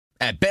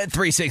At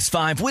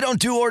Bet365, we don't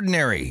do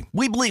ordinary.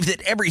 We believe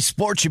that every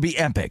sport should be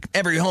epic.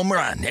 Every home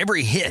run,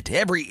 every hit,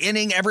 every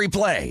inning, every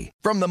play.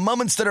 From the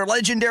moments that are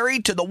legendary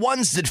to the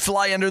ones that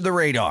fly under the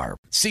radar.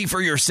 See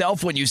for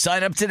yourself when you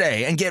sign up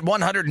today and get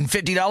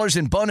 $150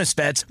 in bonus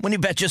bets when you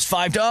bet just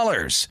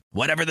 $5.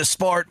 Whatever the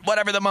sport,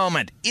 whatever the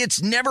moment,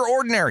 it's never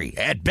ordinary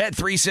at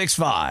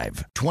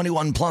Bet365.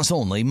 21 plus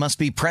only. Must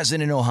be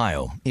present in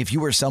Ohio. If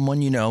you or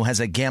someone you know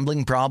has a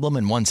gambling problem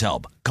and wants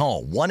help,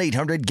 call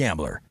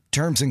 1-800-GAMBLER.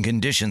 Terms and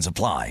conditions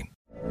apply.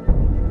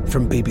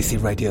 From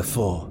BBC Radio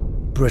 4,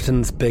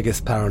 Britain's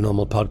biggest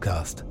paranormal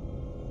podcast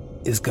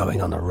is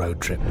going on a road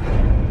trip.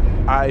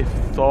 I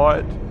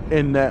thought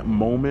in that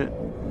moment,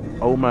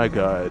 oh my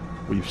God,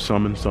 we've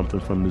summoned something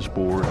from this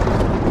board.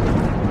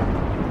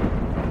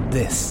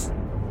 This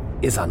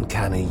is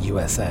Uncanny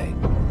USA.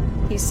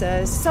 He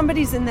says,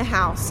 somebody's in the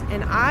house,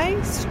 and I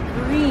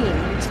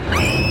screamed.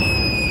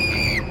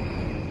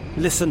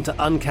 Listen to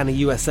Uncanny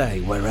USA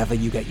wherever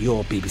you get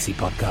your BBC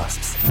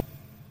podcasts,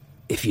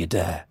 if you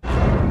dare.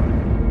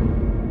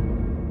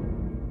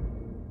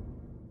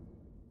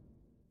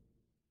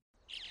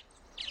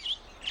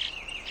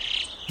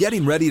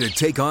 Getting ready to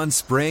take on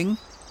spring?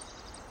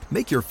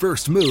 Make your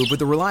first move with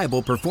the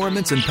reliable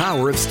performance and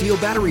power of Steel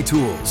battery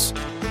tools.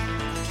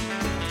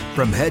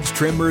 From hedge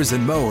trimmers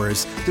and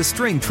mowers to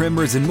string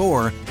trimmers and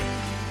more,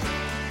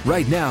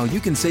 right now you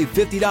can save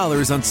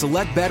 $50 on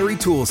select battery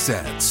tool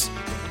sets.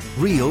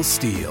 Real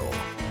Steel.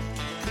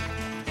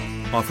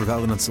 Offer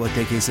valid on select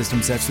AK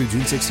system sets through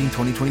June 16,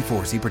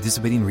 2024. See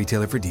participating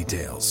retailer for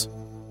details.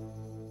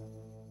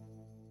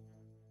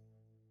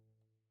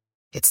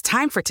 It's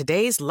time for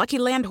today's Lucky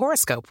Land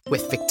horoscope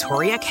with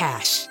Victoria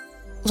Cash.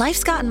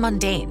 Life's gotten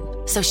mundane,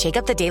 so shake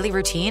up the daily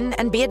routine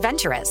and be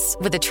adventurous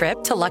with a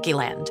trip to Lucky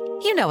Land.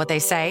 You know what they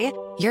say,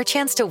 your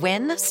chance to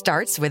win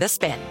starts with a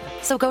spin.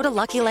 So go to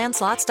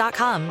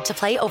LuckyLandSlots.com to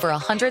play over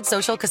 100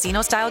 social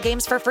casino-style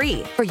games for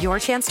free for your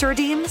chance to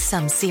redeem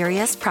some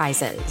serious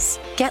prizes.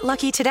 Get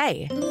lucky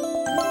today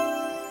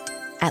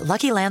at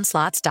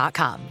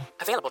LuckyLandSlots.com.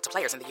 Available to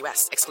players in the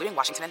U.S., excluding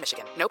Washington and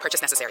Michigan. No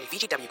purchase necessary.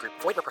 VGW Group.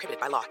 Void where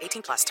prohibited by law.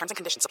 18 plus. Terms and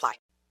conditions apply.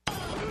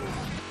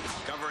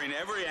 Covering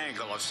every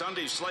angle of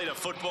Sunday's slate of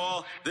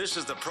football, this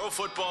is the Pro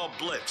Football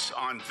Blitz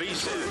on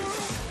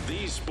VSiN,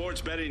 the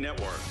sports betting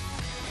network.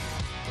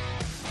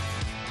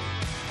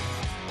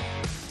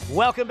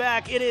 Welcome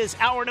back. It is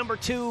hour number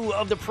 2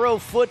 of the Pro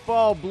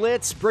Football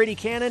Blitz. Brady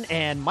Cannon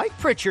and Mike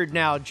Pritchard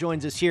now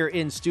joins us here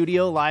in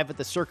studio, live at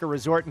the Circa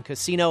Resort and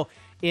Casino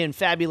in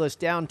fabulous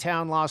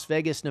downtown Las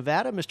Vegas,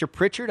 Nevada. Mr.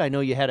 Pritchard, I know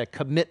you had a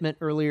commitment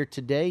earlier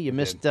today. You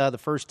missed the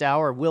first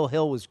hour. Will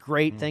Hill was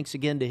great. Thanks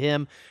again to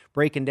him,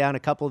 breaking down a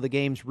couple of the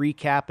games,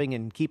 recapping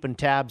and keeping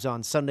tabs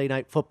on Sunday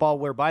Night Football,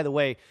 where, by the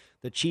way,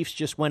 the Chiefs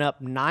just went up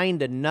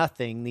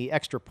 9-0. The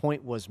extra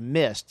point was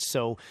missed,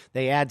 so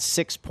they add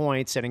 6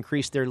 points and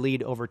increased their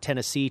lead over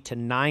Tennessee to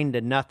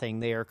 9-0.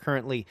 They are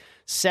currently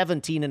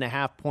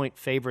 17.5-point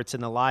favorites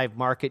in the live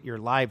market. Your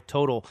live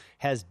total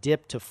has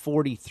dipped to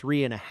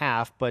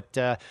 43.5. But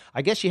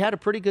I guess you had a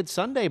pretty good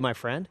Sunday, my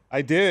friend.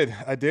 I did.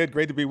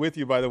 Great to be with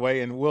you, by the way.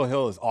 And Will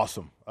Hill is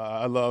awesome.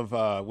 I love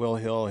Will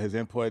Hill, his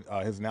input,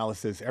 his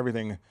analysis,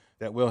 everything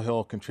that Will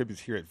Hill contributes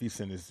here at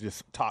VSiN is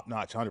just top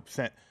notch,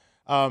 100%.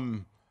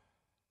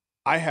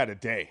 I had a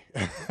day.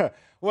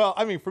 Well,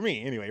 I mean, for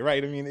me anyway,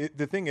 right? I mean,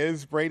 the thing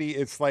is, Brady,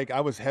 it's like I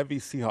was heavy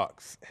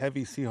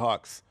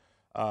Seahawks,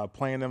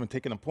 playing them and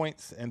taking them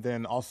points, and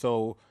then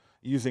also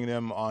using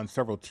them on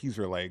several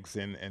teaser legs.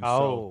 And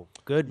so,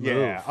 good move.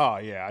 Yeah. Oh,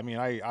 yeah. I mean,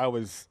 I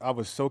was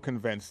so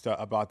convinced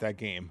about that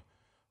game.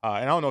 And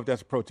I don't know if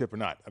that's a pro tip or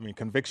not. I mean,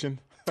 conviction.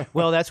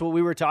 Well, that's what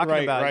we were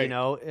talking about. Right. You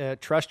know,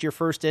 trust your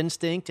first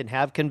instinct and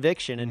have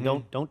conviction, and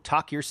don't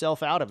talk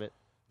yourself out of it.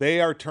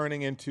 They are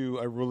turning into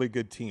a really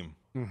good team.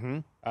 Mm-hmm.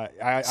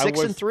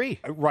 6-3.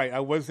 Right. I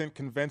wasn't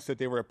convinced that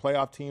they were a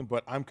playoff team,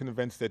 but I'm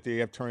convinced that they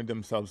have turned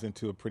themselves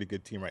into a pretty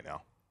good team right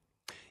now.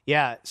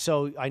 Yeah,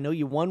 so I know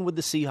you won with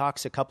the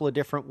Seahawks a couple of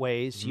different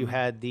ways. Mm-hmm. You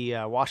had the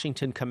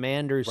Washington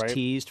Commanders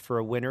teased for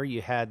a winner.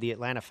 You had the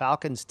Atlanta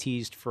Falcons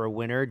teased for a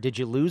winner. Did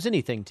you lose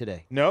anything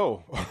today?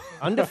 No.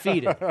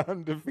 Undefeated.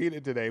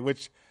 Undefeated today,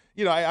 which,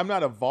 you know, I'm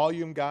not a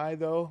volume guy,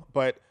 though,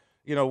 but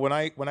you know, when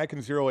I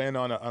can zero in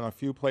on a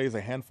few plays,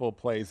 a handful of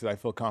plays that I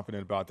feel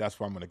confident about, that's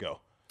where I'm going to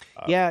go.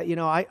 Yeah, you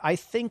know, I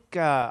think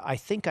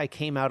I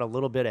came out a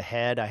little bit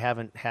ahead. I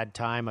haven't had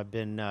time. I've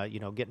been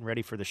getting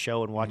ready for the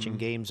show and watching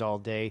games all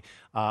day.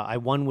 I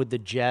won with the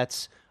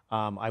Jets.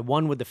 I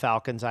won with the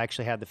Falcons. I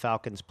actually had the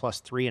Falcons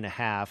plus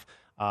 3.5.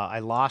 I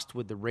lost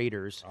with the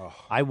Raiders.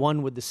 I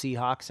won with the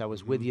Seahawks. I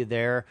was with you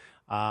there.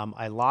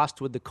 I lost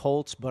with the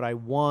Colts, but I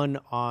won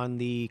on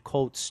the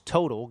Colts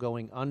total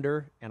going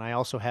under, and I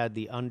also had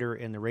the under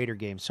in the Raider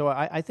game. So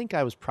I think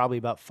I was probably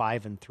about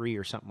 5-3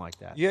 or something like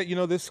that. Yeah, you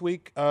know, this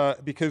week,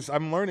 because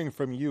I'm learning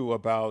from you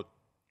about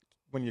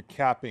when you're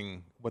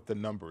capping with the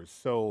numbers.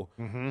 So,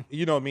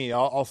 you know me,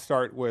 I'll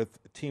start with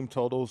team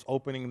totals,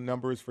 opening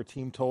numbers for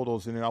team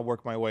totals, and then I'll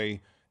work my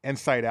way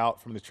inside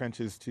out from the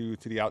trenches to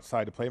the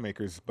outside of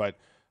playmakers. But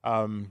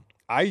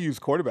I use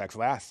quarterbacks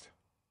last.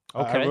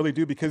 Okay. I really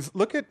do, because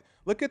look at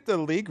look at the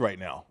league right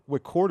now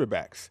with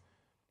quarterbacks.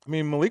 I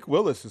mean, Malik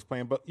Willis is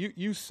playing, but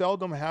you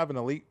seldom have an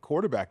elite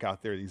quarterback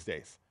out there these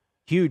days.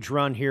 Huge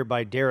run here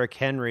by Derrick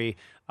Henry.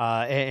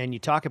 And you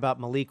talk about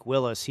Malik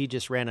Willis. He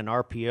just ran an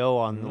RPO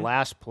on the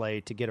last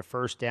play to get a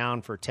first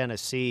down for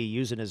Tennessee,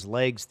 using his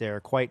legs there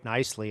quite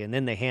nicely. And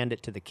then they hand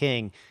it to the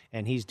King,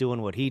 and he's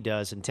doing what he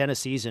does. And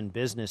Tennessee's in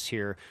business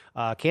here.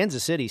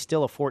 Kansas City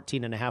still a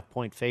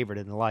 14.5-point favorite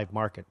in the live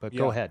market. But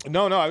go ahead.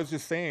 No, I was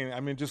just saying,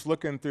 I mean, just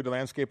looking through the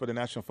landscape of the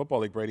National Football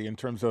League, Brady, in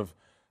terms of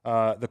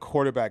the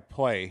quarterback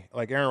play,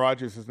 like Aaron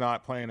Rodgers is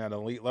not playing at an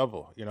elite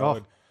level. You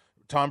know,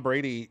 Tom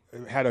Brady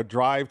had a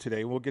drive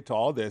today. We'll get to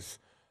all this.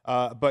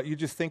 But you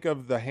just think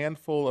of the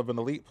handful of an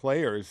elite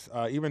players.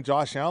 Even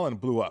Josh Allen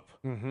blew up,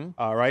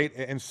 right?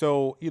 And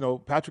so, you know,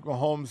 Patrick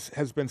Mahomes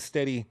has been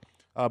steady,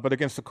 but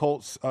against the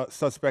Colts,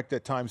 suspect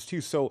at times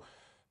too. So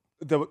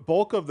the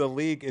bulk of the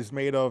league is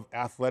made of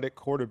athletic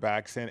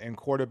quarterbacks and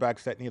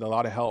quarterbacks that need a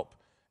lot of help.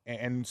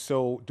 And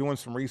so doing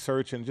some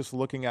research and just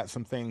looking at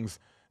some things,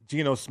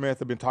 Geno Smith,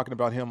 I've been talking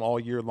about him all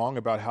year long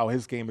about how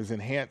his game is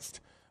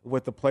enhanced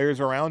with the players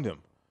around him,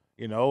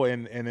 you know,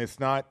 and it's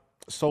not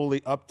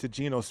solely up to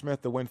Geno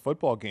Smith to win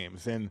football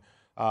games. And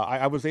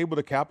I was able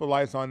to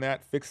capitalize on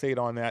that, fixate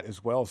on that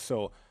as well.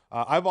 So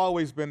I've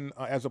always been,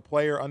 as a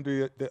player,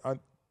 under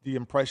the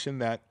impression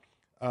that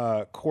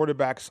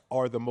quarterbacks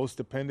are the most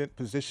dependent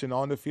position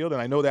on the field.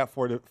 And I know that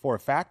for a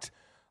fact.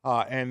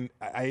 And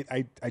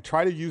I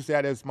try to use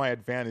that as my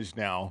advantage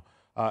now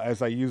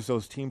as I use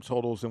those team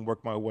totals and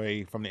work my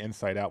way from the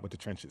inside out with the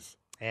trenches.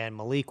 And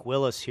Malik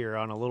Willis here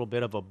on a little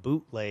bit of a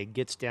bootleg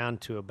gets down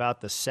to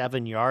about the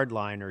 7-yard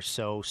line or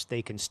so.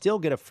 They can still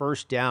get a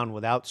first down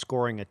without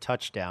scoring a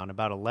touchdown.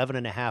 About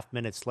 11.5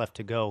 minutes left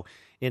to go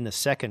in the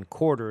second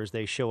quarter as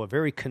they show a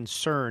very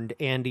concerned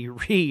Andy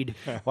Reid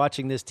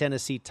watching this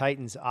Tennessee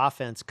Titans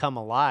offense come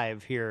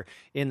alive here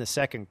in the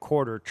second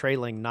quarter,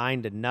 trailing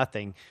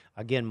 9-0.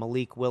 Again,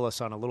 Malik Willis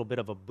on a little bit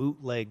of a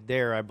bootleg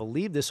there. I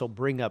believe this will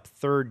bring up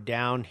third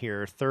down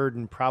here, third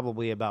and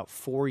probably about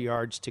 4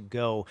 yards to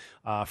go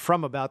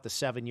from about the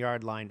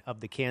 7-yard line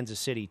of the Kansas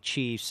City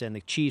Chiefs. And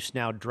the Chiefs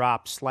now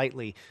drop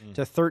slightly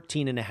to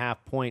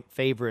 13.5-point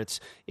favorites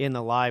in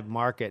the live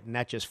market, and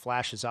that just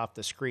flashes off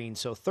the screen.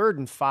 So 3rd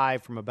and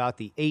 5 from about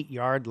the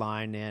 8-yard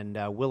line,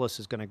 and Willis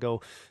is going to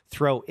go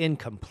throw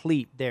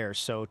incomplete there.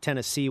 So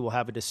Tennessee will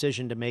have a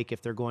decision to make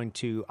if they're going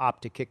to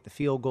opt to kick the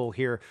field goal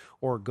here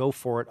or go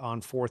for it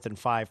on 4th and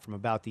 5 from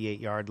about the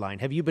 8-yard line.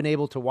 Have you been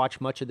able to watch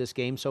much of this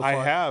game so far?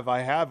 I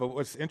have.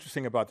 What's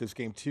interesting about this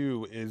game,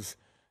 too, is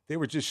they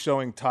were just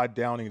showing Todd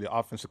Downing, the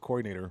offensive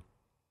coordinator.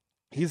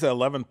 He's an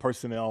 11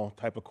 personnel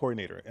type of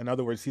coordinator. In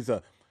other words, he's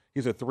a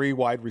 3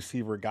 wide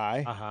receiver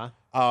guy.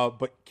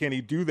 But can he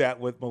do that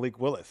with Malik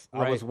Willis?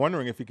 Right. I was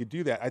wondering if he could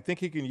do that. I think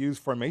he can use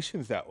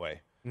formations that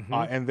way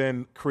and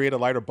then create a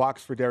lighter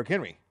box for Derrick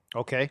Henry.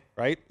 Okay.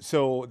 Right?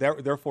 So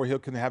therefore, he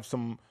can have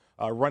some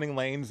running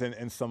lanes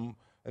and some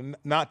 –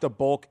 not the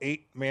bulk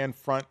 8-man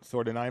fronts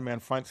or the 9-man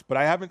fronts, but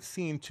I haven't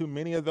seen too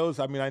many of those.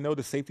 I mean, I know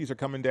the safeties are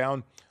coming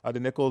down, the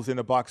nickels in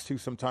the box too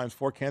sometimes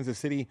for Kansas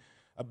City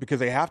because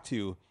they have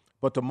to.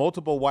 But the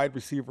multiple wide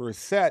receiver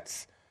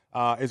sets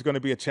is going to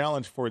be a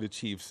challenge for the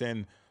Chiefs.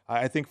 And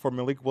I think for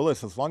Malik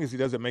Willis, as long as he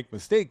doesn't make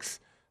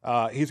mistakes,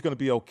 he's going to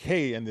be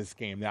okay in this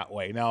game that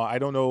way. Now, I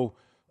don't know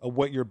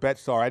what your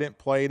bets are. I didn't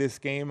play this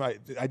game.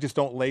 I just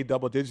don't lay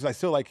double digits. I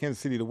still like Kansas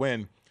City to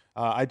win.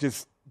 I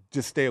just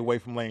stay away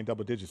from laying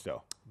double digits,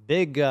 though.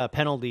 Big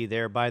penalty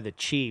there by the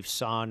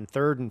Chiefs on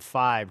 3rd and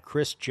 5.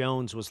 Chris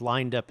Jones was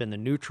lined up in the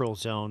neutral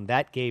zone.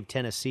 That gave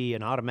Tennessee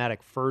an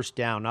automatic first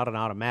down, not an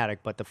automatic,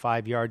 but the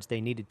 5 yards they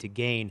needed to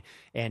gain.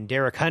 And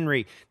Derrick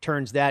Henry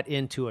turns that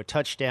into a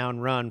touchdown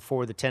run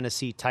for the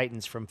Tennessee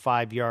Titans from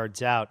 5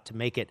 yards out to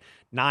make it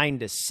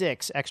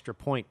 9-6, extra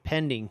point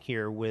pending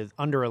here with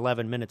under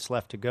 11 minutes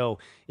left to go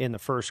in the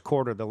first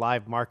quarter. The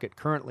live market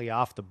currently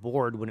off the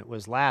board. When it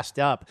was last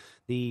up,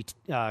 the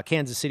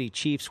Kansas City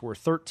Chiefs were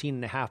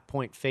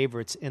 13.5-point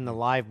favorites in the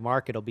live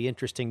market. It'll be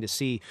interesting to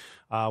see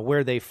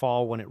where they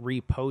fall when it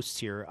reposts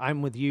here.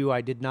 I'm with you.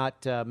 I did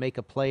not make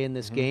a play in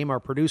this game.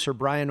 Our producer,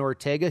 Brian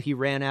Ortega, he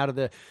ran out of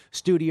the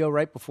studio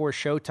right before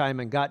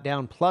showtime and got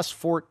down plus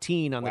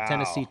 14 on the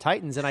Tennessee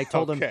Titans. And I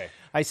told him,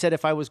 I said,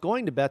 if I was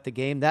going to bet the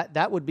game,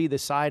 that would be the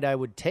side I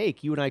would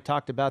take. You and I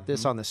talked about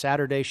this on the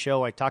Saturday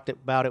show. I talked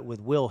about it with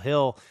Will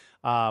Hill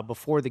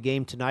before the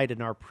game tonight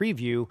in our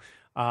preview.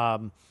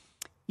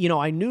 You know,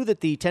 I knew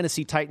that the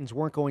Tennessee Titans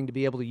weren't going to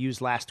be able to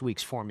use last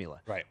week's formula.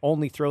 Right.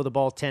 Only throw the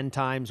ball 10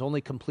 times, only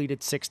complete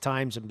it 6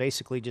 times, and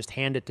basically just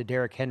hand it to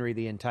Derrick Henry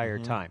the entire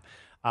time.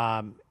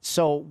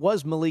 So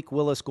was Malik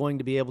Willis going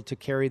to be able to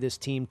carry this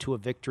team to a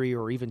victory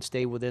or even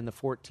stay within the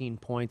 14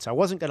 points? I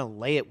wasn't going to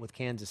lay it with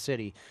Kansas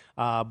City,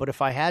 but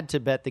if I had to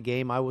bet the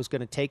game, I was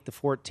going to take the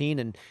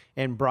 14,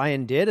 and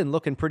Brian did, and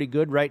looking pretty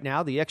good right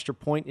now. The extra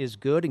point is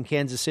good, and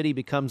Kansas City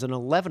becomes an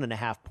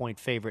 11.5-point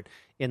favorite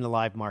in the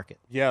live market.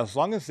 Yeah, as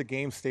long as the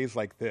game stays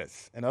like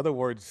this. In other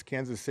words,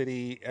 Kansas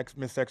City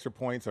missed extra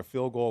points or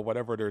field goal,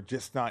 whatever, they're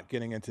just not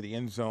getting into the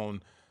end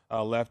zone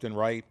left and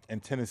right,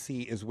 and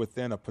Tennessee is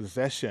within a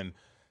possession.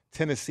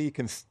 Tennessee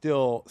can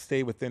still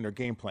stay within their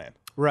game plan.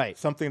 Right.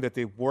 Something that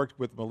they've worked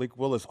with Malik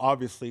Willis,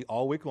 obviously,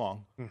 all week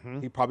long.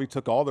 Mm-hmm. He probably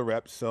took all the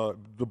reps, the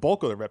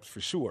bulk of the reps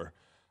for sure.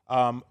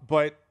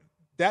 But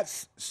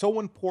that's so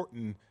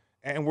important.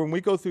 And when we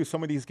go through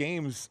some of these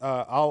games,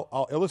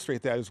 I'll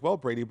illustrate that as well,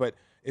 Brady. But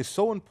it's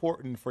so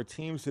important for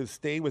teams to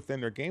stay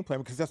within their game plan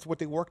because that's what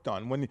they worked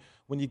on.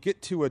 When you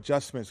get to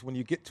adjustments, when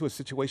you get to a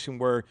situation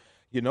where,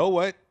 you know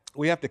what,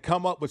 we have to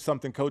come up with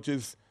something,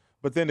 coaches,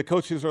 but then the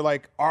coaches are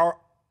like,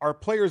 are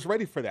players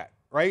ready for that?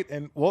 Right?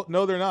 And, well,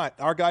 no, they're not.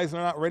 Our guys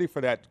are not ready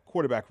for that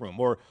quarterback room,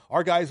 or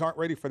our guys aren't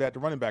ready for that the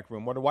running back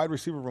room or the wide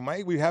receiver room.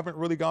 We haven't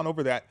really gone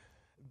over that.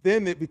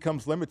 Then it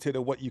becomes limited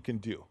to what you can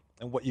do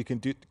and what you can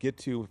do to get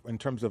to in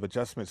terms of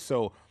adjustments.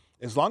 So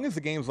as long as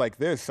the game's like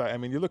this, I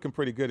mean, you're looking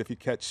pretty good if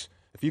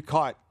you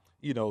caught,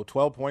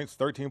 12 points,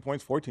 13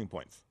 points, 14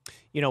 points.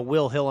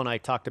 Will Hill and I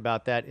talked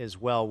about that as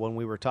well when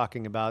we were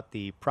talking about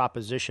the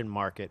proposition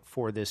market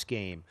for this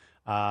game.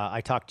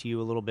 I talked to you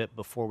a little bit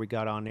before we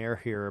got on air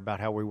here about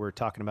how we were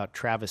talking about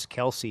Travis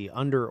Kelce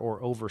under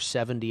or over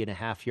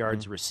 70.5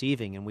 yards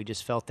receiving, and we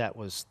just felt that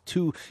was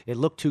it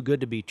looked too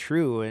good to be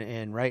true,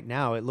 and right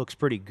now it looks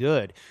pretty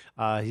good.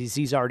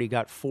 He's already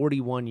got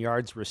 41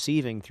 yards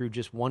receiving through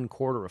just one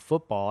quarter of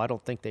football. I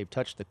don't think they've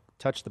touched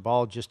the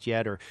ball just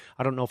yet, or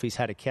I don't know if he's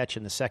had a catch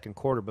in the second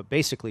quarter, but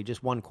basically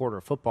just one quarter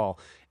of football,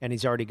 and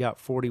he's already got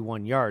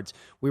 41 yards.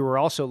 We were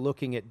also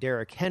looking at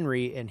Derrick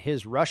Henry, and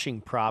his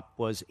rushing prop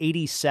was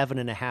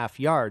 87.5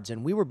 yards,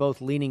 and we were both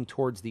leaning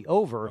towards the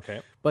over,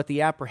 okay. But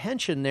the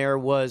apprehension there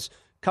was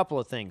a couple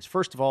of things.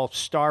 First of all,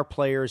 star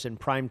players in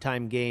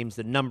primetime games,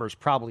 the number's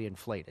probably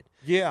inflated.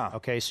 Yeah.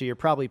 Okay, so you're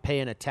probably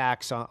paying a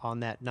tax on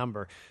that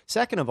number.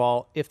 Second of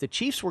all, if the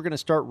Chiefs were going to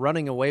start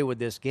running away with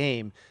this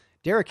game,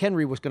 Derrick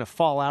Henry was going to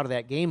fall out of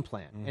that game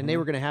plan, and they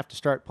were going to have to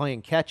start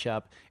playing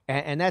catch-up,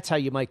 and that's how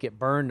you might get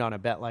burned on a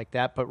bet like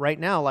that. But right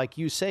now, like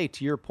you say,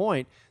 to your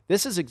point,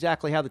 this is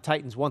exactly how the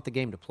Titans want the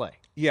game to play.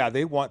 Yeah,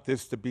 they want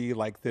this to be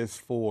like this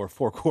for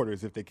 4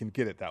 quarters if they can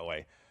get it that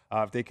way,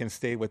 if they can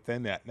stay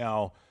within that.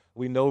 Now,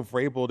 we know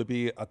Vrabel to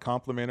be a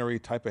complimentary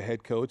type of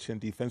head coach, and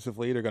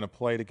defensively they're going to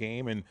play the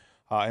game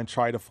and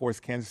try to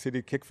force Kansas City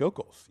to kick field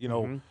goals.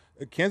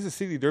 Kansas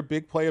City, their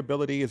big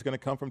playability is going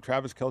to come from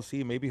Travis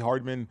Kelce, maybe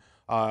Hardman,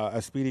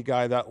 a speedy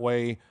guy that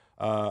way,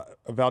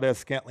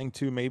 Valdez-Scantling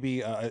too,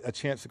 maybe a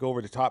chance to go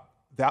over the top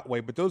that way.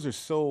 But those are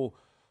so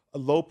a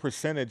low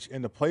percentage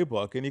in the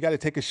playbook, and you got to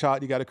take a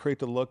shot. You got to create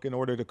the look in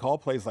order to call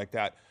plays like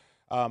that.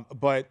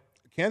 But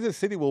Kansas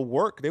City will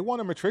work. They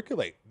want to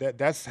matriculate.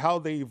 That's how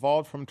they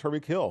evolved from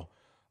Tyreek Hill.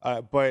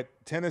 But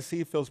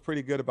Tennessee feels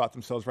pretty good about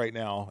themselves right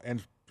now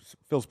and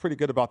feels pretty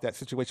good about that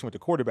situation with the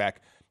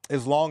quarterback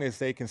as long as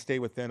they can stay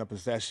within a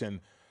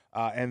possession.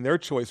 And their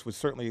choice would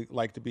certainly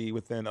like to be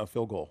within a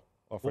field goal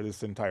for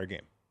this entire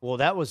game. Well,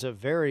 that was a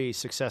very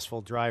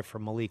successful drive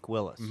from Malik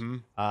Willis.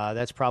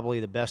 That's probably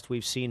the best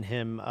we've seen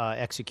him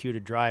execute a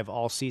drive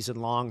all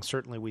season long.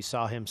 Certainly we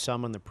saw him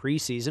some in the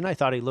preseason. I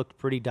thought he looked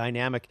pretty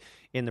dynamic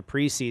in the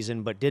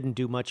preseason, but didn't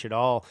do much at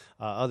all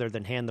other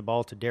than hand the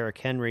ball to Derrick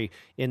Henry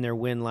in their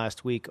win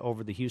last week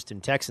over the Houston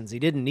Texans. He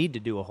didn't need to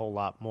do a whole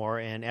lot more,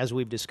 and as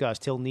we've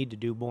discussed, he'll need to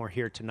do more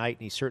here tonight,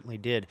 and he certainly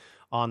did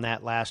on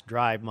that last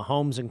drive.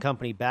 Mahomes and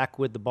company back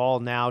with the ball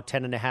now,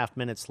 10.5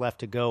 minutes left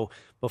to go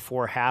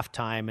before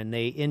halftime, and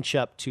they inch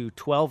up to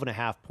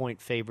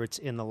 12.5-point favorites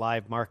in the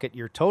live market.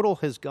 Your total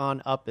has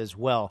gone up as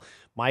well.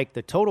 Mike,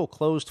 the total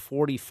closed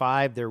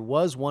 45. There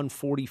was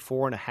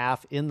 144.5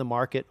 in the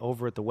market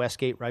over at the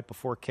Westgate right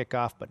before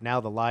kickoff, but now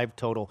the live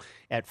total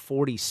at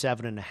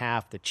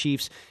 47.5. The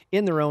Chiefs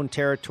in their own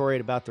territory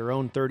at about their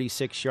own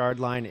 36-yard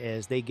line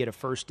as they get a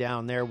first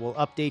down there. We'll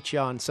update you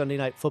on Sunday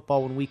Night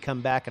Football when we come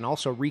back and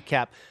also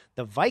recap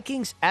the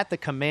Vikings at the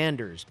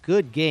Commanders.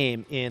 Good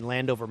game in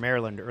Landover,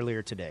 Maryland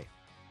earlier today.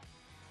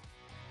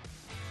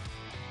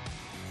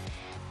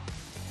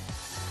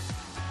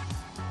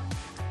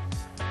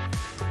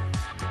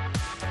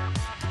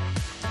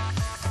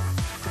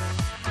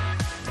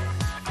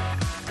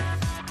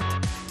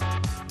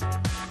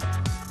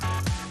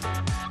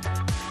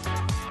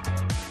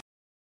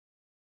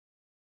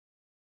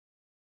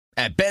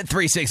 At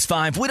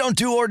Bet365, we don't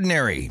do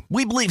ordinary.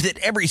 We believe that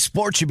every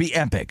sport should be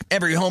epic.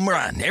 Every home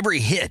run, every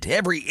hit,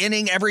 every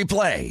inning, every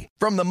play.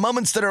 From the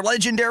moments that are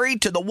legendary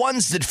to the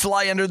ones that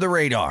fly under the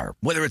radar.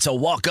 Whether it's a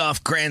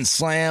walk-off grand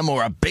slam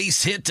or a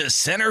base hit to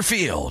center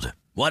field.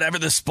 Whatever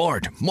the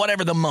sport,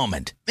 whatever the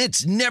moment.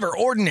 It's never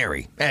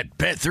ordinary at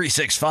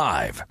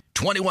Bet365.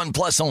 21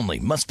 plus only.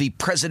 Must be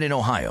present in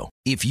Ohio.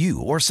 If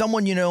you or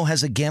someone you know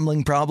has a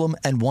gambling problem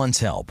and wants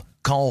help,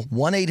 call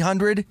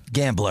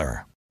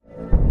 1-800-GAMBLER.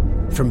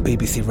 From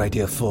BBC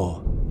Radio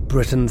 4,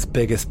 Britain's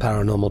biggest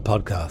paranormal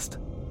podcast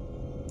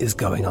is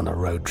going on a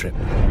road trip.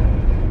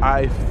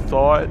 I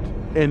thought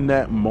in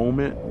that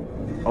moment,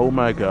 oh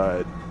my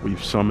God,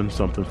 we've summoned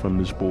something from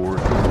this board.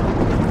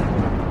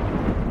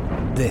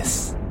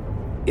 This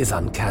is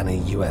Uncanny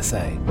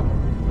USA.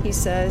 He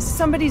says,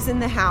 somebody's in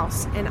the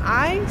house, and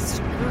I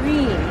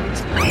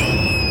screamed.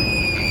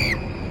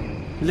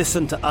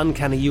 Listen to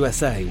Uncanny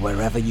USA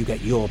wherever you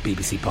get your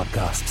BBC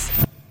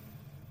podcasts,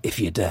 if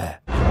you dare.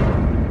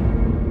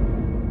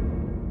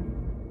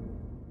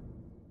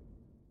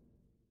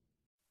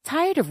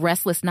 Tired of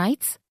restless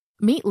nights?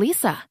 Meet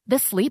Leesa, the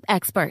sleep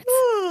experts.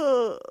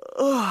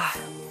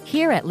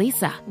 Here at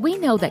Leesa, we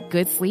know that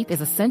good sleep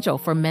is essential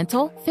for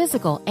mental,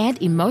 physical,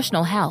 and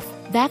emotional health.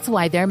 That's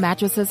why their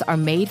mattresses are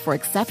made for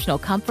exceptional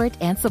comfort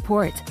and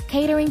support,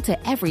 catering to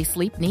every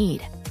sleep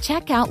need.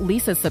 Check out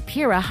Leesa's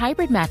Sapira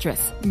Hybrid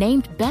Mattress,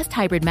 named Best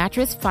Hybrid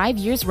Mattress 5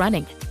 years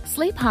running.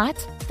 Sleep hot?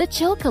 The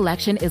Chill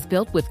Collection is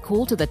built with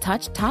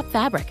cool-to-the-touch top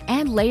fabric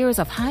and layers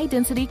of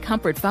high-density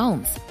comfort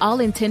foams, all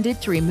intended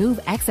to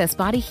remove excess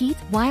body heat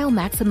while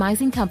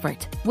maximizing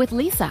comfort. With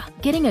Leesa,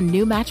 getting a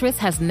new mattress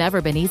has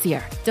never been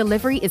easier.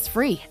 Delivery is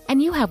free,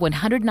 and you have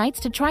 100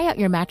 nights to try out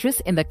your mattress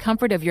in the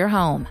comfort of your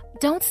home.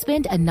 Don't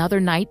spend another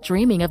night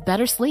dreaming of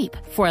better sleep.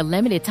 For a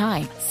limited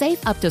time,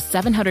 save up to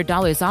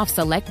 $700 off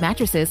select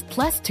mattresses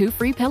plus 2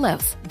 free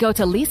pillows. Go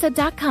to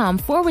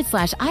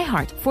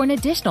leesa.com/iHeart for an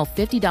additional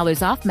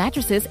 $50 off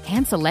mattresses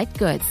and select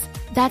goods.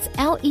 That's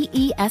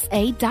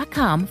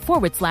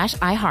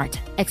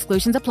LEESA.com/iHeart.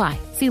 Exclusions apply.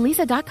 See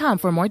leesa.com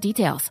for more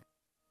details.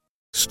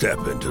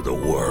 Step into the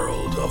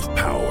world of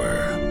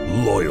power,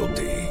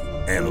 loyalty,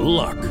 and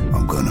luck.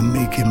 I'm gonna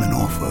make him an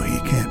offer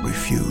he can't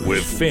refuse.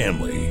 With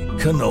family,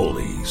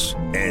 cannolis,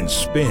 and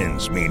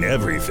spins mean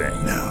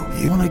everything. Now,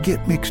 you wanna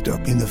get mixed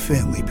up in the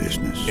family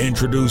business.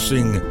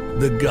 Introducing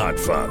The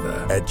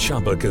Godfather at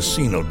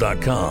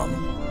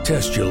ChumbaCasino.com.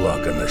 Test your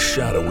luck in the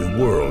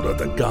shadowy world of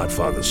The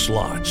Godfather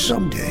slot.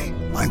 Someday,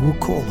 I will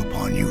call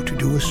upon you to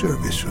do a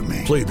service for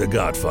me. Play The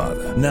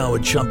Godfather, now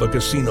at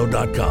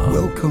ChumbaCasino.com.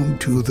 Welcome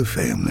to the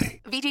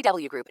family.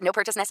 VGW Group. No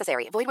purchase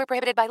necessary. Void where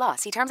prohibited by law.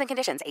 See terms and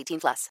conditions.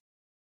 18+.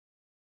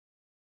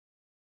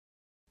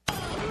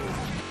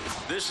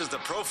 This is the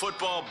Pro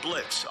Football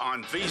Blitz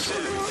on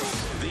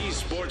VSiN, the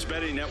Sports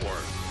Betting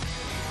Network.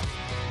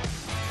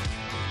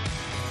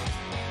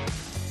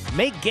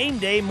 Make game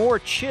day more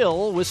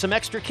chill with some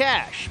extra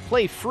cash.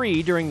 Play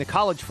free during the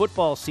college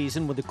football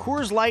season with the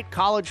Coors Light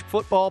College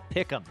Football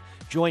Pick'em.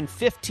 Join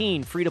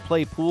 15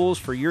 free-to-play pools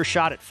for your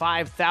shot at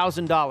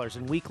 $5,000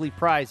 in weekly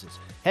prizes.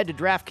 Head to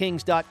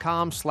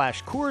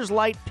DraftKings.com/Coors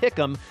Light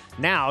Pick'em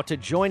now to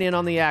join in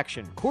on the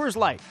action. Coors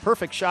Light,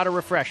 perfect shot of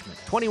refreshment.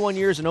 21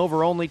 years and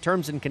over only.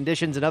 Terms and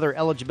conditions and other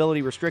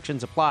eligibility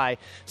restrictions apply.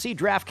 See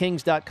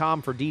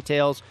DraftKings.com for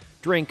details.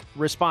 Drink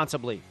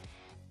responsibly.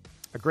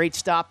 A great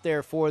stop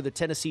there for the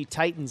Tennessee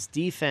Titans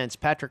defense.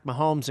 Patrick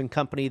Mahomes and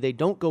company, they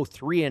don't go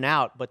 3 and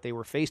out, but they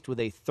were faced with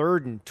a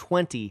 3rd and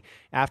 20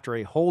 after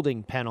a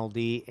holding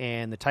penalty,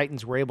 and the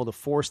Titans were able to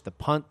force the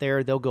punt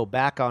there. They'll go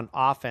back on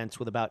offense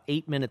with about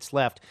 8 minutes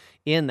left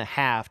in the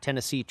half.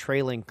 Tennessee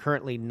trailing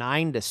currently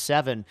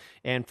 9-7,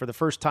 and for the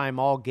first time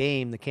all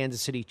game, the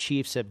Kansas City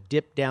Chiefs have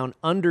dipped down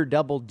under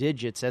double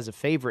digits as a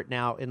favorite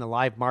now in the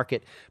live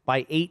market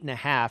by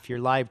 8.5. Your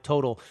live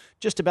total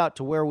just about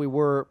to where we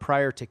were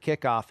prior to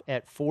kickoff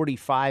at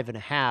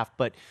 45.5.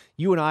 But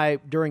you and I,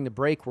 during the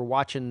break, were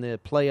watching the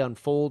play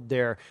unfold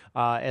there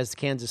as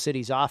Kansas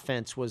City's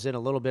offense was in a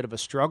little bit of a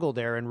struggle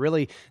there. And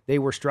really, they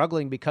were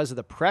struggling because of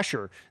the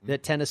pressure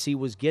that Tennessee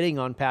was getting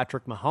on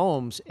Patrick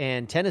Mahomes.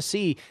 And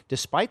Tennessee,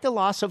 despite the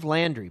loss of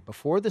Landry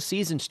before the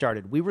season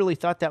started, we really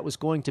thought that was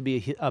going to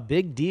be a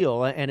big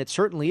deal, and it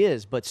certainly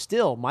is. But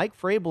still, Mike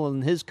Vrabel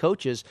and his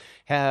coaches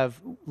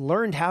have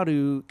learned how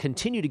to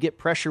continue to get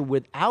pressure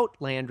without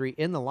Landry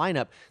in the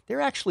lineup.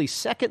 They're actually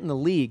second in the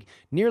league,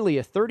 nearly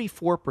a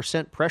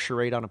 34% pressure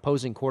rate on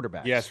opposing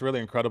quarterbacks. Yeah, it's really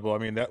incredible. I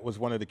mean, that was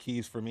one of the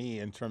keys for me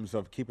in terms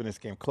of keeping this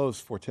game close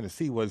for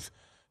Tennessee was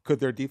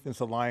could their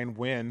defensive line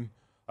win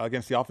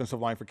against the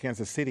offensive line for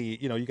Kansas City?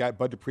 You know, you got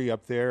Bud Dupree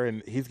up there,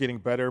 and he's getting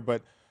better,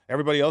 but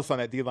everybody else on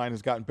that D-line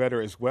has gotten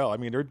better as well. I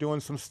mean, they're doing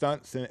some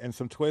stunts and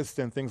some twists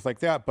and things like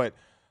that, but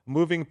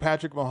moving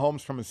Patrick Mahomes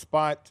from his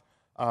spot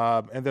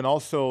and then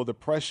also the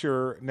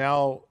pressure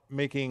now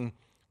making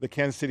the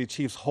Kansas City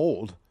Chiefs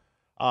hold,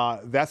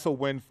 that's a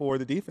win for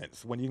the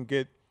defense when you can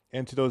get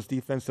into those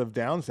defensive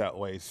downs that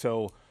way.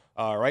 So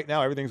right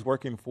now everything's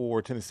working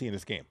for Tennessee in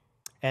this game.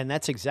 And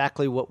that's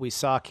exactly what we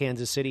saw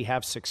Kansas City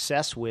have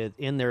success with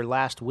in their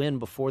last win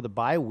before the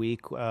bye week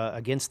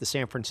against the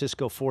San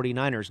Francisco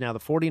 49ers. Now, the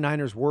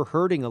 49ers were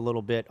hurting a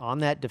little bit on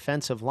that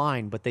defensive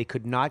line, but they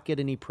could not get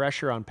any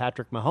pressure on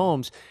Patrick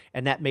Mahomes,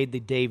 and that made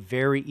the day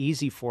very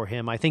easy for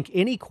him. I think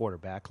any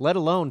quarterback, let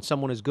alone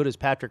someone as good as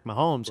Patrick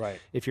Mahomes, right,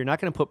 if you're not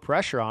going to put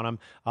pressure on him,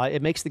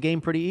 it makes the game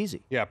pretty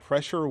easy. Yeah,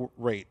 pressure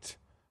rate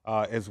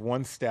is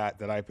one stat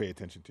that I pay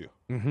attention to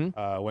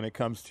when it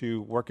comes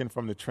to working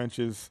from the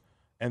trenches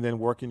and then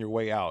working your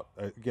way out.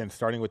 Again,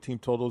 starting with team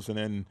totals and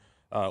then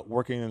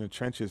working in the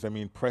trenches. I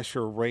mean,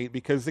 pressure rate,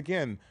 because,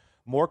 again,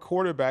 more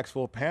quarterbacks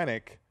will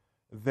panic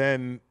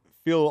than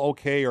feel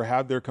okay or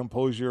have their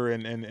composure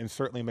and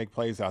certainly make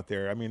plays out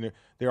there. I mean,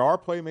 there are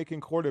playmaking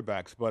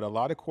quarterbacks, but a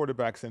lot of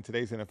quarterbacks in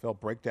today's NFL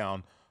break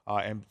down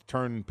and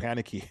turn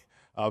panicky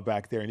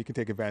back there, and you can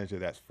take advantage of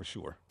that for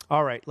sure.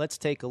 All right, let's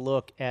take a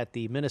look at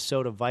the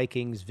Minnesota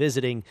Vikings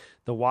visiting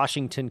the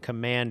Washington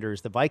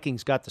Commanders. The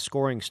Vikings got the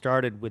scoring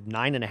started with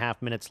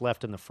 9.5 minutes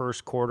left in the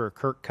first quarter.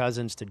 Kirk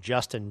Cousins to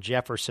Justin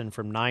Jefferson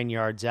from 9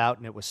 yards out,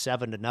 and it was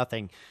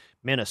 7-0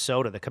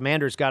 Minnesota. The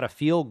Commanders got a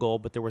field goal,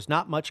 but there was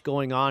not much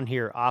going on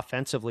here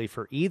offensively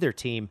for either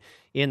team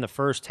in the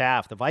first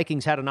half. The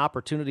Vikings had an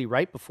opportunity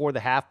right before the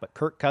half, but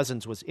Kirk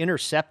Cousins was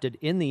intercepted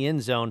in the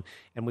end zone,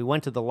 and we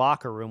went to the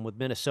locker room with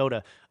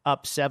Minnesota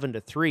up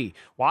 7-3.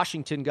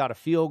 Washington got a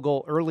field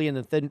goal early in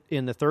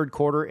the third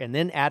quarter and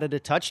then added a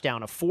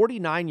touchdown, a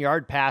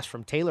 49-yard pass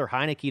from Taylor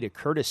Heineke to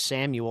Curtis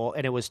Samuel,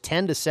 and it was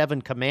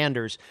 10-7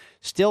 Commanders,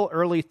 still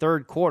early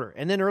third quarter.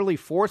 And then early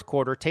fourth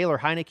quarter, Taylor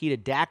Heineke to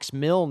Dax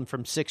Milne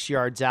from 6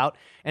 yards out,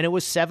 and it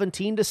was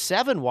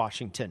 17-7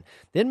 Washington.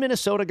 Then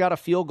Minnesota got a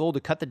field goal to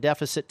cut the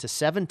deficit to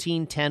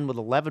 17-10 with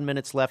 11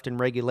 minutes left in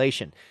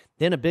regulation.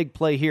 Then a big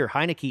play here.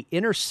 Heineke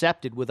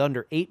intercepted with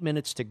under 8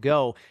 minutes to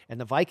go, and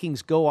the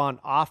Vikings go on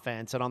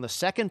offense. And on the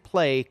second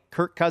play,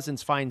 Kirk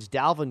Cousins finds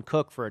Dalvin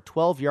Cook for a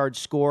 12-yard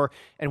score,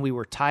 and we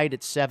were tied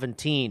at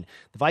 17.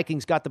 The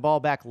Vikings got the ball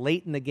back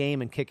late in the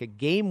game and kick a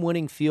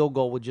game-winning field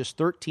goal with just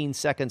 13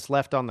 seconds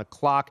left on the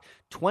clock.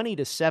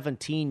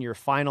 20-17 your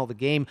final. The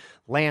game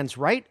lands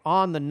right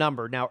on the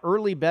number. Now,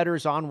 early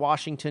bettors on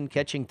Washington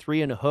catching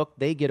 3 and a hook.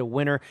 They get a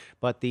winner,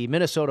 but the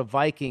Minnesota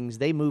Vikings,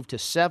 they move to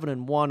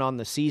 7-1 on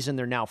the season.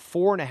 They're now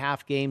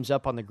 4.5 games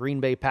up on the Green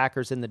Bay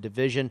Packers in the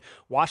division.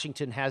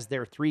 Washington has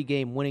their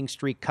 3-game winning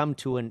streak come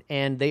to an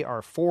end. They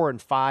are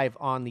 4-5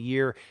 on the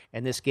year,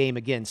 and this game,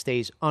 again,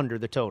 stays under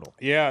the total.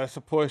 Yeah, it's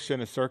a push in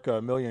a circa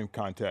 $1 million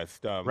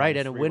contest. Right,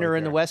 and a winner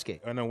in the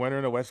Westgate. And a winner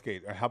in the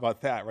Westgate. How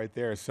about that right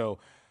there? So,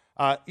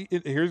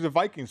 here's the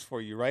Vikings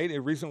for you, right?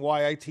 A reason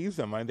why I tease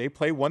them. They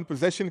play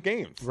one-possession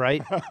games.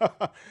 Right.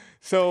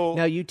 So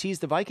now you tease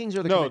the Vikings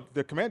or the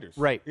the Commanders.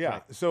 Right. Yeah.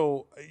 Right.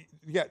 So,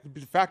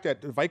 the fact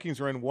that the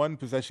Vikings are in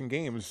one-possession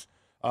games,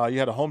 you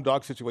had a home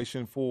dog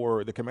situation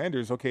for the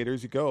Commanders. Okay, there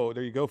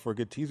you go for a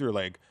good teaser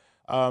leg.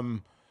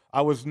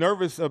 I was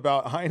nervous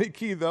about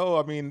Heineke, though.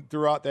 I mean,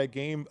 throughout that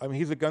game,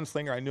 he's a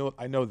gunslinger.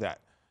 I know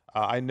that.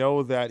 I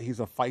know that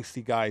he's a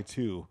feisty guy,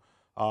 too.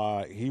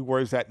 He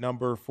wears that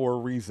number for a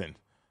reason.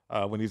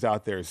 When he's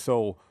out there.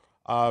 So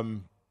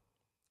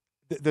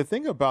the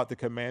thing about the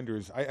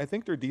Commanders, I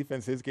think their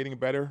defense is getting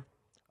better.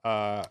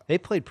 They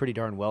played pretty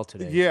darn well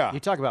today. Yeah.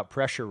 You talk about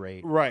pressure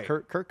rate. Right.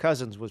 Kirk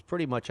Cousins was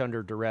pretty much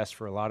under duress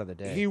for a lot of the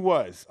day. He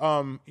was.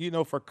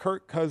 For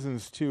Kirk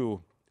Cousins,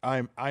 too,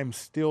 I'm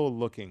still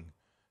looking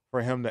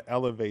for him to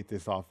elevate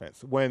this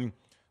offense. When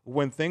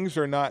things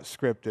are not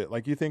scripted,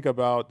 like you think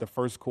about the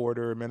first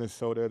quarter,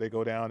 Minnesota, they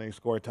go down, they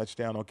score a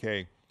touchdown,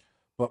 okay.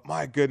 But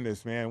my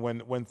goodness, man,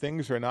 when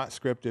things are not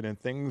scripted and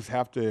things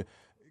have to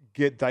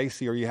get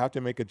dicey or you have to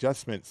make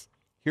adjustments,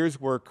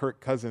 here's where Kirk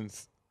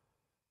Cousins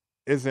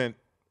isn't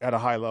at a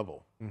high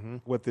level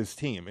with this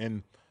team.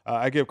 And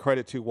I give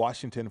credit to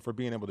Washington for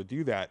being able to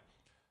do that.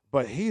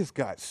 But he's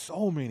got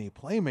so many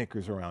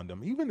playmakers around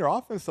him. Even their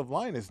offensive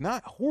line is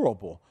not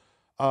horrible.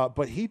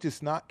 But he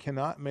just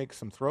cannot make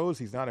some throws.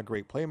 He's not a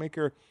great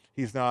playmaker.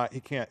 He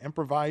can't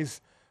improvise.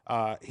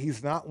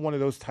 He's not one of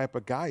those type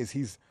of guys.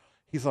 He's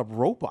a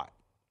robot.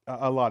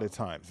 A lot of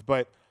times,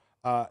 but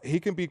he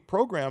can be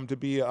programmed to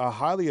be a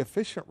highly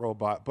efficient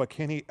robot, but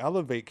can he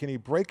elevate? Can he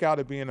break out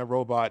of being a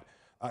robot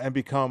and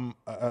become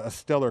a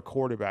stellar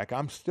quarterback?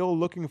 I'm still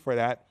looking for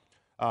that.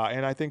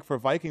 And I think for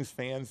Vikings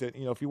fans that,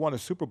 if you want a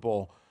Super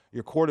Bowl,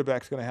 your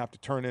quarterback's going to have to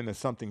turn into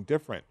something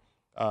different.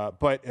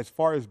 But as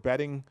far as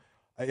betting,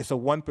 it's a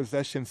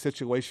one-possession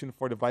situation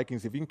for the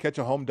Vikings. If you can catch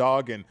a home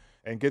dog and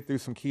get through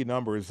some key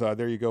numbers,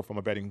 there you go from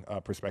a betting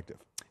perspective.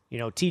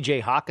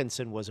 T.J.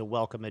 Hawkinson was a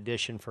welcome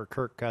addition for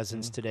Kirk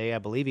Cousins today. I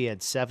believe he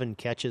had 7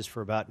 catches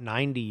for about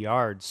 90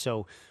 yards.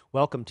 So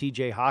welcome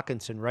T.J.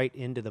 Hawkinson right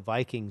into the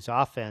Vikings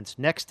offense.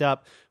 Next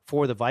up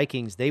for the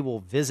Vikings, they will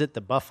visit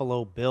the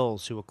Buffalo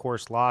Bills, who, of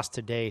course, lost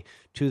today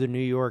to the New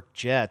York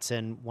Jets.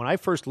 And when I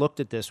first looked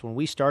at this, when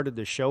we started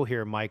the show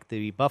here, Mike,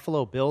 the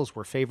Buffalo Bills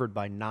were favored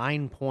by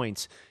 9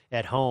 points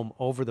at home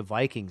over the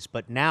Vikings.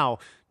 But now,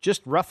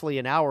 just roughly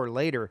an hour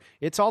later,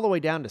 it's all the way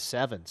down to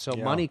 7. So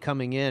money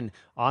coming in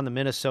on the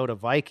Minnesota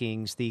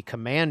Vikings. The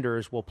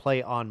Commanders will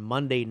play on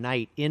Monday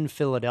night in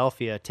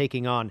Philadelphia,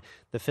 taking on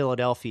the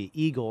Philadelphia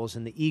Eagles,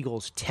 and the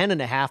Eagles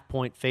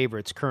 10.5-point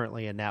favorites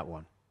currently in that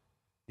one.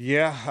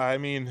 Yeah, I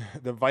mean,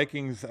 the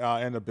Vikings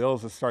and the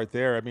Bills, let's start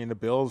there. I mean, the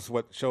Bills,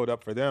 what showed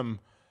up for them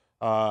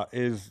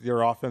is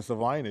their offensive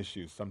line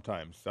issues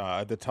sometimes,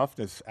 the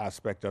toughness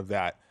aspect of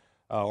that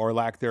or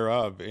lack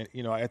thereof.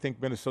 And, I think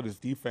Minnesota's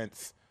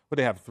defense,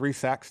 they have 3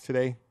 sacks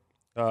today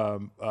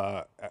on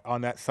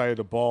that side of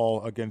the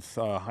ball against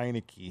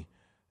Heineke.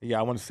 Yeah,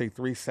 I want to say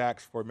 3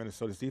 sacks for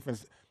Minnesota's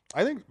defense.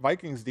 I think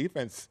Vikings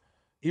defense,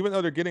 even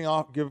though they're giving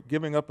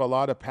up a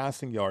lot of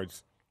passing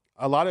yards,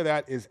 a lot of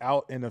that is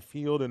out in the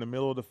field, in the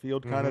middle of the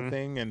field kind of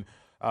thing. And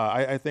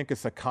I think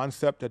it's a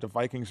concept that the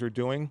Vikings are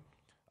doing,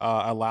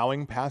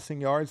 allowing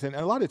passing yards. And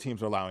a lot of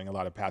teams are allowing a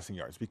lot of passing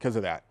yards because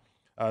of that.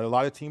 A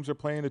lot of teams are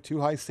playing the too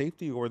high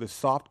safety or the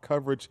soft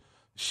coverage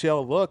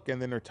shell look,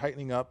 and then they're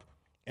tightening up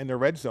in the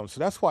red zone. So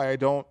that's why I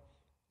don't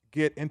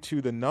get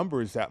into the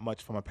numbers that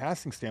much from a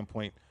passing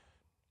standpoint.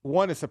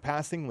 One, it's a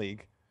passing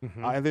league.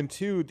 And then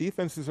two,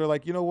 defenses are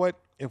like, you know what?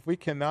 If we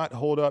cannot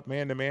hold up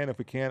man-to-man, if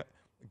we can't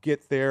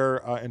get there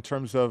in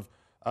terms of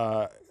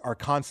our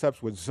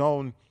concepts with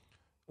zone,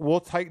 we'll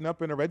tighten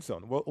up in the red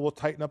zone. We'll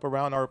tighten up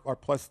around our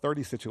plus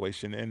 30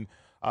 situation. And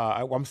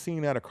I'm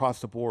seeing that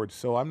across the board.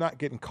 So I'm not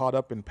getting caught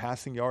up in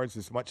passing yards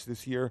as much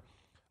this year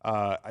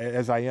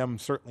as I am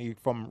certainly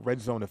from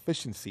red zone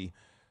efficiency.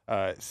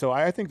 So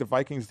I think the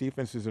Vikings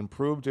defense has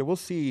improved, and we'll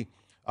see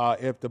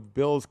if the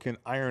Bills can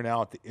iron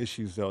out the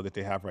issues, though, that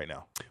they have right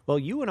now. Well,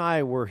 you and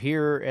I were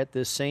here at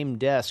this same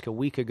desk a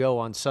week ago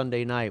on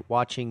Sunday night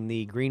watching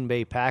the Green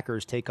Bay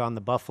Packers take on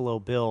the Buffalo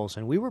Bills,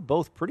 and we were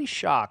both pretty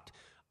shocked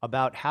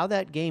about how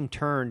that game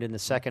turned in the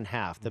second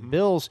half. The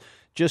Bills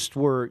just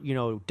were,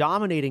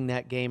 dominating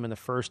that game in the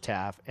first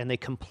half, and they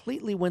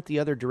completely went the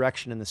other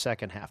direction in the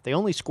second half. They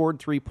only scored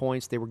 3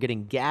 points. They were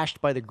getting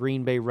gashed by the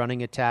Green Bay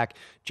running attack.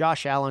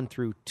 Josh Allen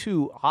threw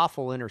 2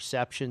 awful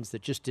interceptions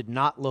that just did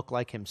not look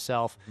like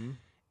himself.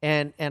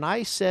 And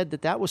I said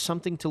that was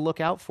something to look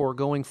out for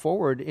going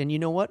forward. And you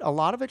know what? A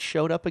lot of it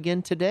showed up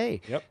again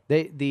today. Yep.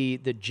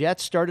 The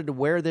Jets started to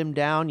wear them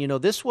down.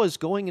 This was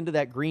going into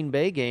that Green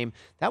Bay game.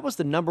 That was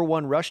the number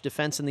 1 rush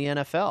defense in the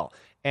NFL.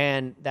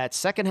 And that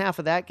second half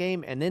of that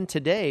game, and then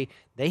today,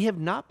 they have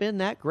not been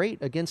that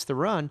great against the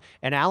run.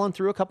 And Allen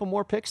threw a couple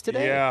more picks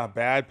today. Yeah,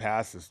 bad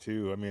passes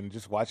too. I mean,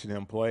 just watching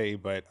him play.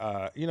 But,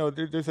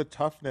 there's a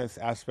toughness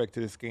aspect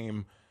to this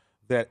game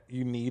that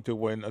you need to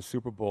win a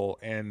Super Bowl.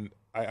 And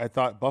I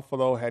thought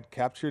Buffalo had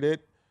captured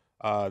it.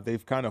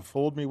 They've kind of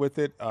fooled me with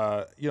it.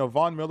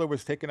 Von Miller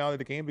was taken out of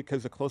the game because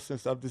of the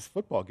closeness of this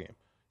football game.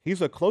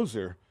 He's a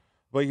closer,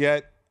 but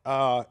yet,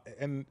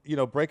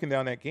 breaking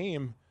down that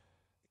game,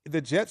 the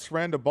Jets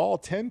ran the ball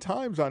 10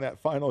 times on that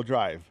final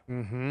drive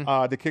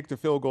to kick the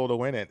field goal to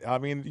win it. I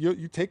mean,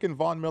 you're taking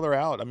Von Miller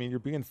out. I mean, you're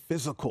being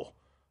physical.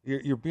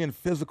 You're being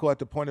physical at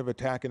the point of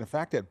attack, and the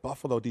fact that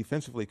Buffalo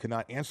defensively could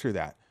not answer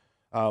that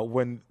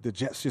when the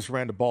Jets just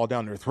ran the ball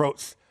down their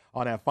throats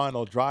on that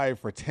final drive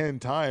for 10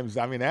 times.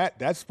 I mean,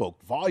 that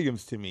spoke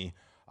volumes to me.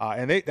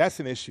 And that's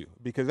an issue,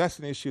 because that's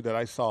an issue that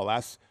I saw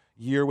last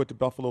year with the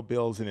Buffalo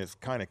Bills, and it's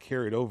kind of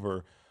carried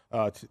over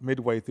to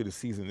midway through the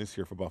season this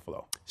year for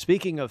Buffalo.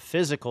 Speaking of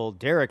physical,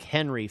 Derrick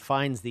Henry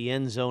finds the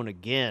end zone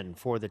again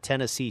for the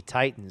Tennessee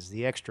Titans.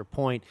 The extra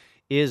point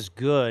is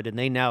good, and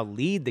they now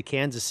lead the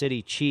Kansas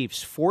City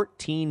Chiefs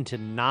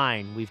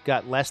 14-9. We've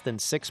got less than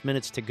 6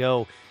 minutes to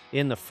go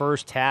in the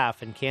first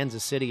half, and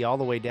Kansas City all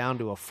the way down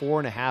to a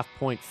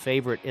 4.5-point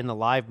favorite in the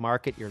live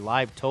market. Your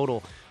live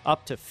total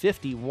up to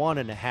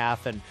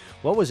 51.5. And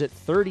what was it,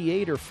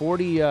 38 or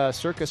 40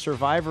 Circa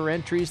Survivor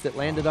entries that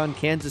landed on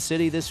Kansas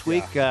City this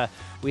week? Yeah.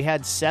 We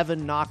had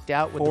 7 knocked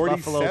out with 47.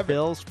 The Buffalo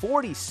Bills.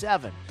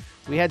 47.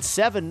 We had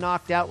 7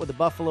 knocked out with the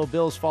Buffalo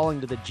Bills falling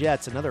to the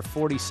Jets. Another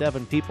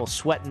 47 people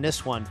sweating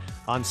this one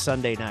on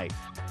Sunday night.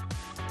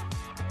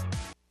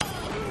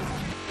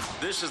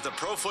 This is the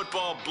Pro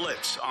Football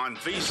Blitz on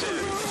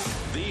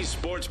VSiN, the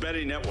sports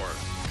betting network.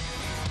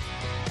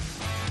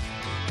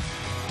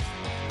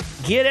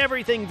 Get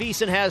everything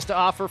VSiN has to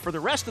offer for the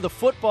rest of the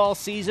football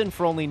season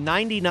for only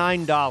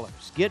 $99.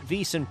 Get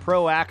VSiN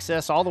Pro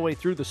access all the way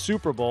through the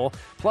Super Bowl,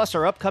 plus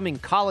our upcoming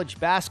college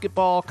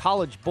basketball,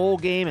 college bowl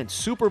game, and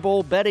Super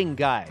Bowl betting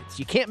guides.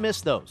 You can't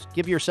miss those.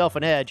 Give yourself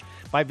an edge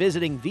by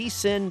visiting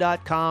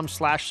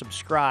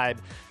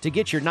vsin.com/subscribe to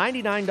get your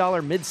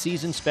 $99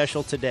 midseason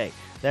special today.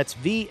 That's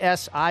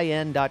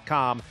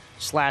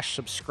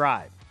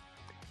vsin.com/subscribe.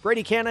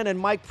 Brady Cannon and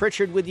Mike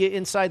Pritchard with you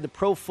inside the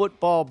Pro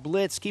Football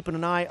Blitz, keeping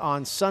an eye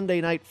on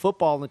Sunday Night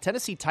Football. And the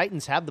Tennessee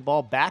Titans have the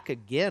ball back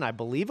again. I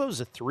believe it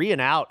was a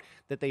 3-and-out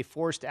that they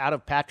forced out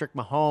of Patrick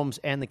Mahomes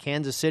and the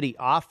Kansas City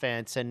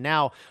offense. And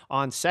now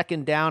on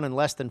second down and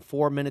less than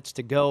 4 minutes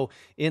to go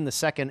in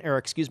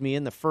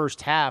the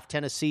first half,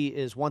 Tennessee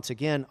is once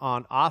again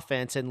on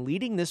offense and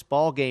leading this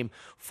ball game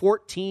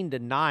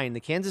 14-9. The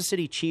Kansas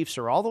City Chiefs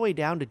are all the way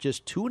down to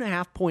just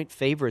 2.5-point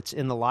favorites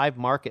in the live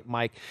market,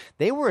 Mike.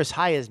 They were as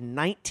high as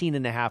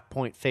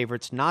 19.5-point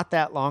favorites not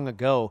that long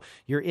ago.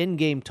 Your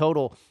in-game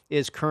total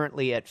is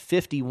currently at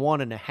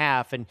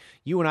 51.5, and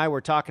you and I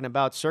were talking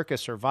about Circa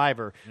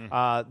Survivor.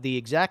 The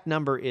exact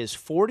number is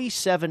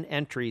 47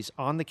 entries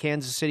on the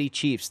Kansas City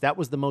Chiefs. That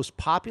was the most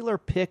popular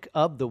pick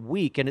of the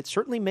week, and it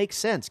certainly makes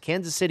sense.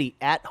 Kansas City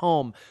at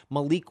home,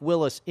 Malik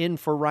Willis in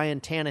for Ryan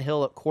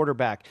Tannehill at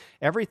quarterback.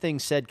 Everything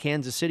said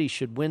Kansas City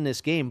should win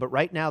this game, but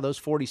right now those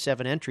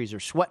 47 entries are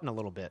sweating a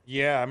little bit.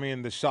 Yeah, I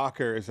mean, the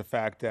shocker is the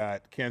fact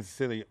that Kansas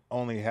City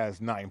only has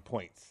 9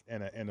 points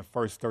in the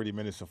first 30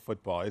 minutes of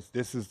football.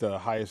 This is the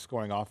highest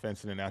scoring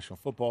offense in the National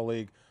Football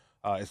League.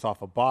 It's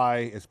off a bye.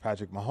 It's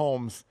Patrick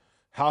Mahomes.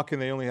 How can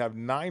they only have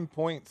 9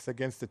 points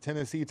against the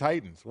Tennessee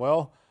Titans?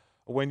 Well,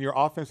 when your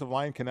offensive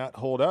line cannot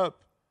hold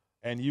up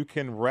and you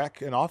can wreck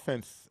an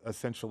offense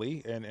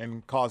essentially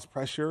and cause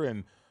pressure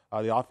and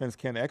the offense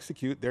can't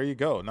execute, there you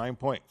go, 9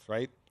 points,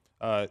 right?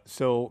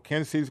 So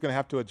Kansas City's going to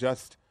have to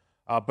adjust,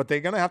 but they're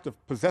going to have to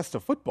possess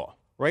the football.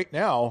 Right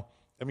now,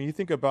 I mean, you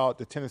think about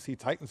the Tennessee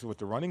Titans with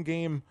the running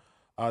game,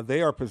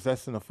 they are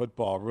possessing the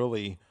football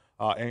really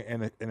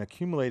and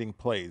accumulating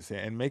plays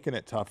and making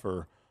it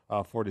tougher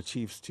for the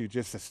Chiefs to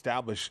just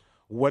establish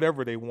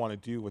whatever they want to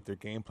do with their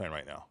game plan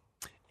right now.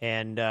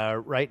 And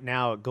right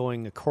now,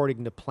 going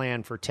according to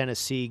plan for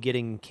Tennessee,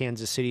 getting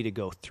Kansas City to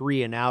go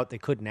 3 and out. They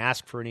couldn't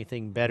ask for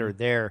anything better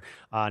there.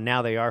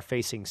 Now they are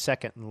facing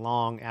 2nd and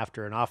long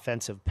after an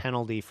offensive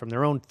penalty from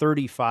their own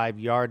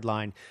 35-yard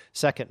line.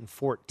 2nd and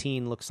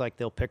 14 looks like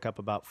they'll pick up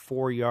about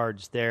 4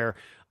 yards there.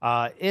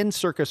 In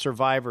Circa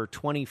Survivor,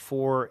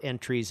 24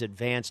 entries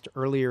advanced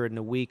earlier in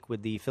the week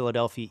with the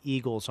Philadelphia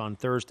Eagles on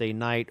Thursday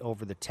night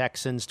over the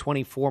Texans.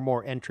 24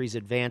 more entries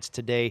advanced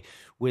today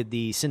with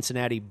the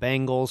Cincinnati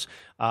Bengals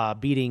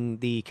beating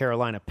the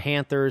Carolina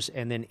Panthers,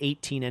 and then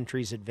 18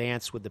 entries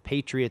advanced with the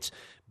Patriots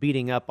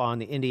beating up on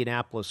the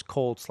Indianapolis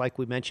Colts. Like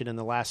we mentioned in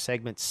the last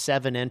segment,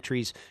 7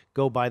 entries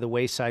go by the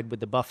wayside with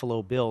the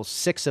Buffalo Bills.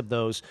 6 of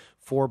those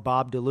for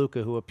Bob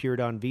DeLuca, who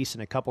appeared on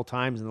VSiN a couple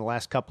times in the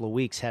last couple of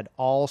weeks, had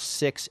all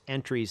 6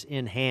 entries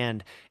in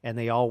hand, and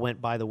they all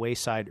went by the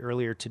wayside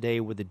earlier today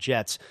with the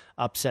Jets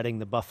upsetting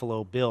the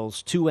Buffalo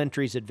Bills. 2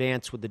 entries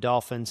advanced with the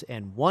Dolphins,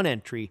 and 1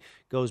 entry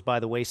goes by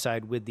the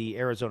wayside with the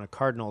Arizona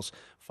Cardinals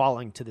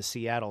falling to the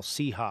Seattle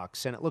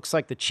Seahawks. And it looks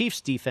like the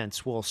Chiefs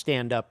defense will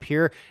stand up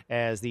here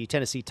as the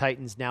Tennessee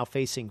Titans now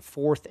facing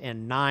 4th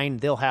and 9.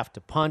 They'll have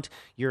to punt.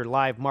 Your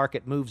live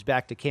market moves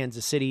back to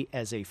Kansas City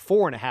as a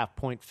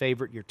 4.5-point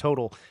favorite. Your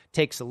total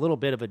takes a little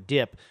bit of a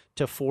dip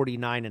to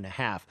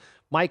 49.5.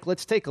 Mike,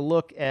 let's take a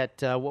look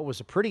at what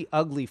was a pretty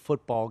ugly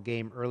football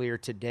game earlier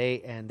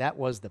today, and that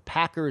was the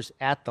Packers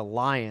at the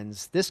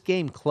Lions. This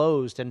game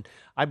closed, and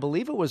I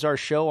believe it was our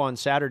show on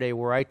Saturday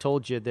where I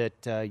told you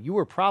that you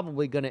were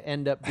probably going to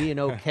end up being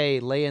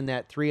okay laying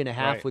that 3.5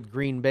 Right. with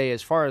Green Bay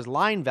as far as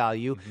line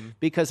value,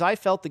 because I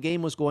felt the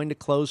game was going to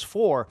close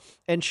 4,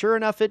 and sure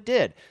enough, it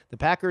did. The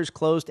Packers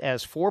closed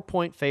as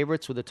 4-point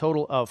favorites with a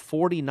total of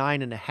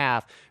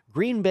 49.5.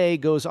 Green Bay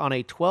goes on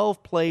a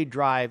 12-play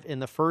drive in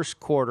the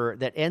first quarter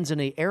that ends in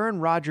a Aaron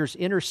Rodgers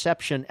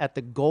interception at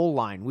the goal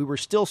line. We were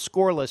still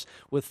scoreless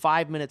with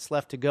 5 minutes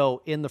left to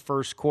go in the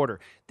first quarter.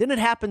 Then it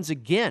happens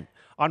again.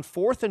 On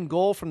 4th and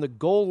goal from the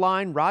goal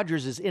line,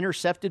 Rodgers is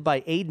intercepted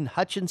by Aiden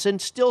Hutchinson,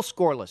 still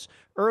scoreless,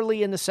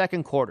 early in the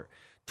second quarter.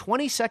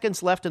 20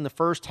 seconds left in the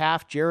first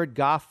half, Jared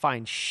Goff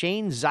finds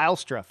Shane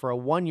Zylstra for a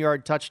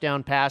 1-yard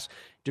touchdown pass.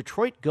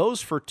 Detroit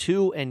goes for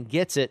 2 and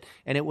gets it,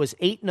 and it was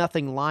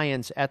 8-0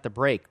 Lions at the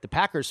break. The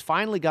Packers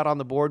finally got on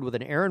the board with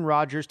an Aaron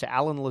Rodgers to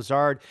Allen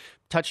Lazard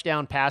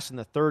touchdown pass in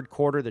the third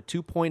quarter. The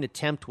 2-point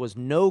attempt was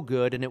no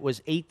good, and it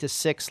was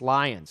 8-6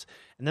 Lions.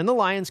 And then the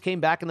Lions came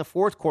back in the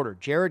fourth quarter.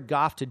 Jared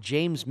Goff to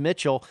James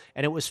Mitchell,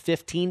 and it was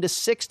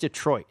 15-6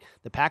 Detroit.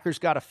 The Packers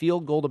got a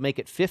field goal to make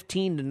it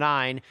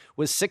 15-9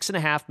 with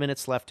 6.5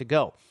 minutes left to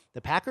go.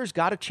 The Packers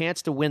got a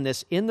chance to win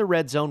this in the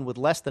red zone with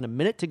less than a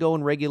minute to go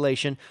in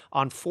regulation.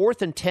 On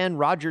 4th and 10,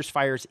 Rodgers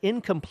fires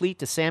incomplete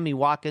to Sammy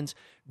Watkins.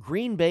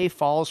 Green Bay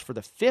falls for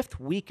the 5th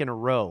week in a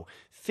row.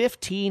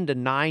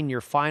 15-9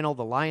 your final.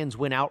 The Lions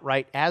win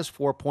outright as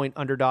 4-point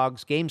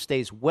underdogs. Game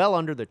stays well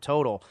under the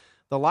total.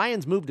 The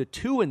Lions move to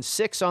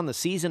 2-6 on the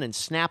season and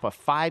snap a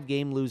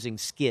 5-game losing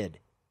skid.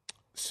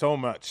 So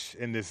much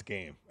in this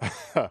game.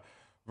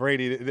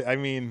 Brady, I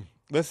mean,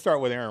 let's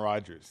start with Aaron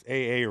Rodgers.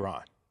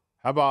 Ron.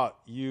 How about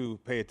you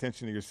pay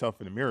attention to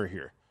yourself in the mirror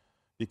here?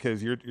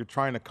 Because you're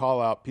trying to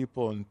call out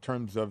people in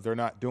terms of they're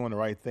not doing the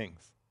right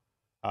things.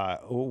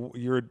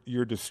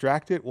 You're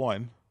distracted,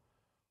 one,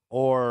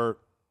 or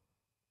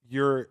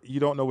you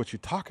don't know what you're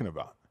talking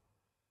about.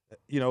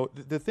 You know,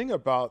 the thing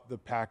about the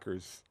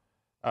Packers,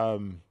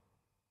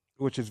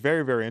 which is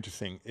very, very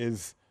interesting,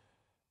 is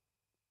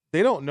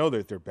they don't know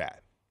that they're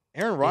bad.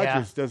 Aaron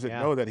Rodgers doesn't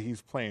know that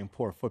he's playing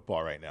poor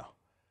football right now.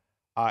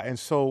 And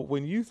so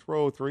when you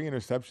throw 3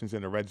 interceptions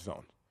in the red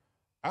zone,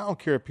 I don't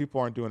care if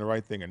people aren't doing the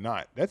right thing or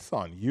not. That's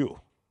on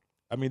you.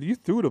 I mean, you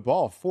threw the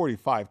ball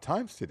 45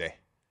 times today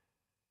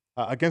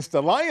against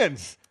the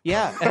Lions.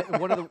 Yeah,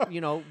 one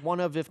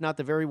of, if not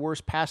the very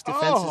worst pass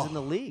defenses in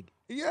the league.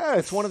 Yes.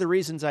 It's one of the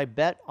reasons I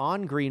bet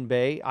on Green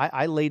Bay.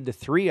 I laid the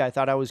 3. I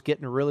thought I was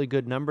getting a really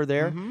good number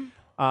there.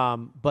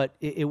 But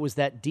it was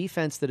that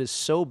defense that is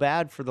so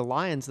bad for the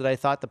Lions that I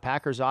thought the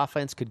Packers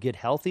offense could get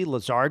healthy.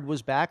 Lazard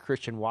was back.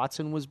 Christian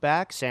Watson was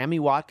back. Sammy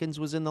Watkins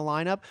was in the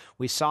lineup.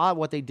 We saw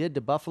what they did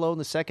to Buffalo in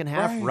the second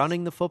half,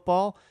 running the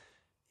football.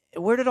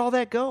 Where did all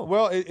that go?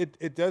 Well,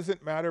 it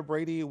doesn't matter,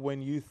 Brady,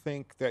 when you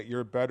think that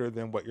you're better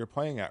than what you're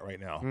playing at right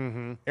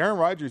now. Aaron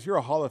Rodgers, you're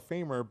a Hall of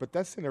Famer, but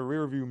that's in a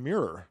rearview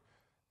mirror.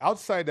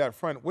 Outside that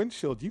front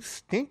windshield, you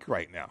stink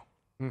right now.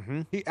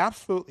 He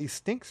absolutely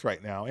stinks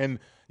right now. And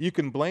you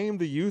can blame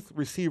the youth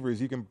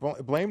receivers. You can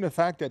blame the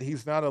fact that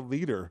he's not a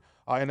leader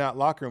in that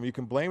locker room. You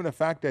can blame the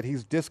fact that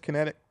he's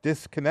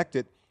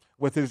disconnected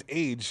with his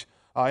age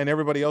and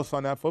everybody else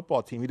on that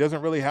football team. He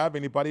doesn't really have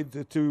anybody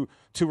to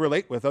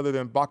relate with other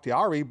than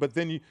Bakhtiari, but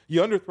then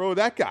you underthrow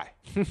that guy,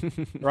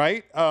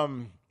 right?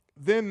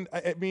 Then,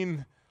 I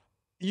mean,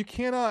 you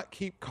cannot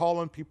keep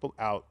calling people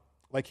out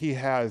like he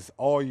has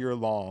all year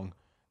long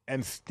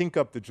and stink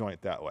up the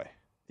joint that way.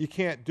 You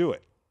can't do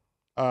it.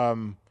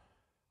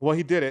 Well,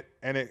 he did it,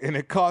 and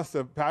it cost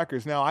the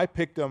Packers. Now, I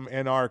picked them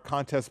in our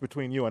contest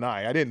between you and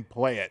I didn't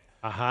play it.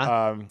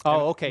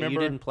 Okay, remember? you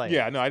didn't play it.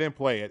 Yeah, no, I didn't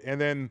play it.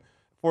 And then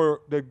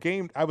for the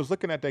game, I was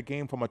looking at that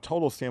game from a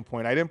total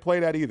standpoint. I didn't play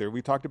that either.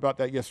 We talked about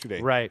that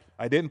yesterday. Right.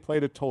 I didn't play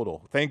the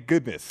total. Thank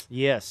goodness.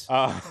 Yes.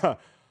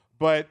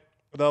 But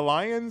the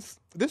Lions,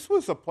 this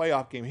was a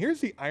playoff game.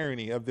 Here's the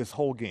irony of this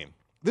whole game.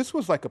 This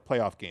was like a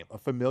playoff game, a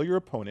familiar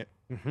opponent.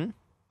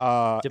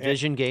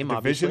 Division game,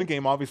 obviously. Division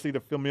game, obviously, the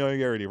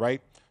familiarity,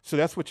 right? So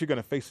that's what you're going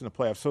to face in the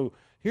playoffs. So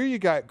here you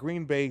got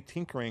Green Bay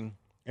tinkering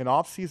in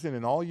offseason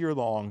and all year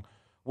long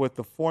with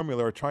the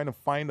formula, or trying to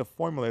find a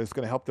formula that's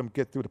going to help them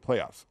get through the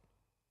playoffs.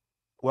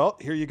 Well,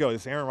 here you go.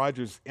 It's Aaron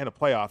Rodgers in the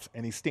playoffs,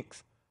 and he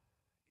stinks.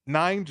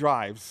 9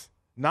 drives,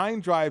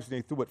 and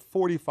they threw it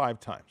 45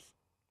 times.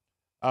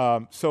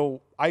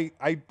 So I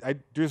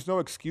there's no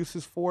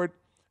excuses for it.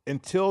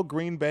 Until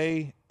Green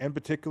Bay, in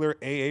particular,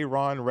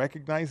 Ron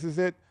recognizes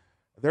it,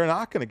 they're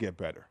not going to get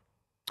better.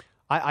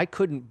 I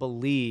couldn't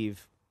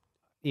believe,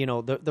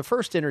 the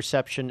first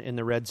interception in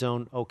the red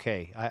zone,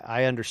 okay,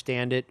 I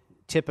understand it.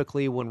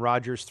 Typically, when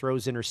Rodgers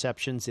throws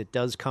interceptions, it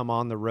does come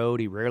on the road.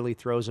 He rarely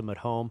throws them at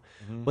home.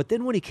 But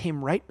then when he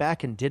came right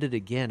back and did it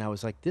again, I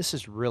was like, this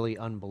is really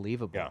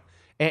unbelievable. Yeah.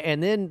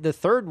 And then the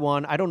third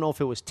one, I don't know if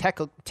it was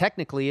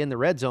technically in the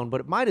red zone,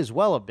 but it might as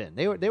well have been.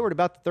 They were at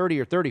about the 30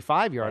 or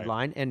 35-yard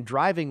line and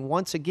driving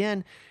once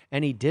again,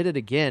 and he did it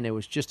again. It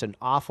was just an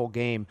awful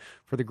game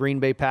for the Green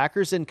Bay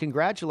Packers, and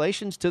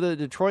congratulations to the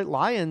Detroit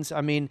Lions.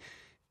 I mean,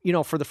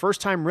 for the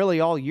first time really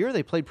all year,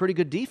 they played pretty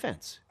good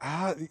defense.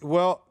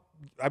 Well,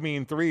 I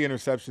mean, 3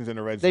 interceptions in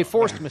the red zone. They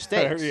forced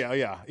mistakes.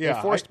 Yeah. They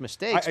forced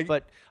mistakes,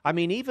 but, I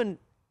mean, even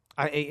 –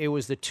 it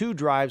was the 2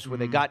 drives where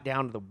they got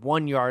down to the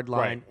 1-yard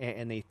line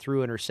and they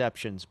threw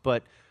interceptions.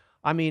 But,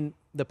 I mean,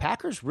 the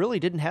Packers really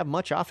didn't have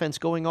much offense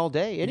going all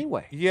day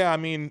anyway. Yeah, I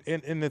mean,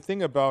 and the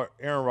thing about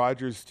Aaron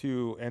Rodgers,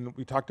 too, and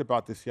we talked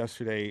about this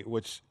yesterday,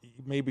 which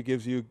maybe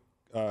gives you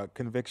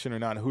conviction or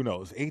not, who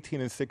knows.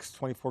 18-6,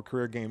 24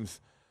 career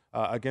games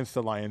against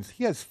the Lions.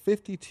 He has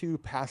 52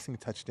 passing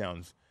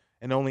touchdowns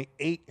and only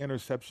 8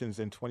 interceptions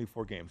in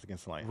 24 games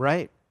against the Lions.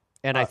 Right.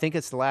 And I think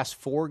it's the last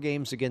 4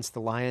 games against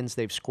the Lions,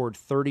 they've scored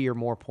 30 or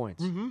more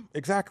points.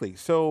 Exactly.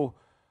 So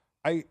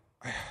I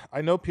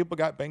know people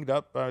got banged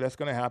up. That's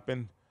going to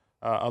happen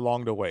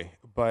along the way.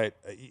 But,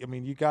 I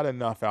mean, you got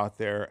enough out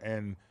there.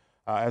 And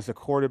as a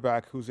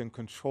quarterback who's in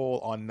control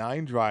on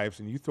 9 drives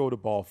and you throw the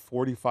ball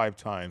 45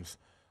 times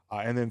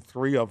and then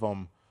 3 of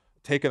them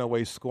taking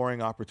away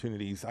scoring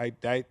opportunities,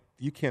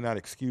 you cannot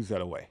excuse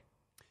that away.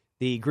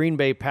 The Green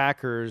Bay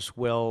Packers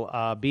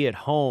will be at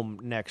home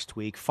next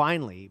week,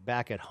 finally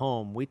back at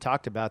home. We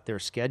talked about their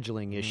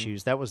scheduling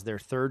issues. That was their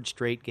 3rd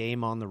straight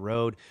game on the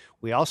road.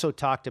 We also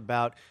talked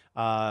about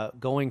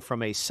going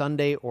from a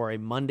Sunday or a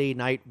Monday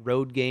night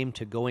road game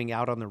to going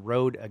out on the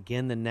road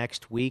again the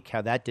next week,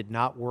 how that did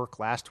not work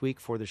last week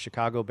for the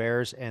Chicago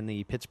Bears and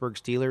the Pittsburgh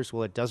Steelers.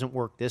 Well, it doesn't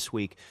work this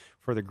week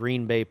for the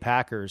Green Bay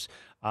Packers.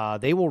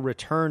 They will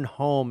return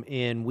home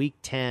in Week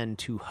 10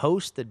 to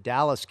host the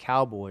Dallas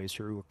Cowboys,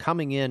 who are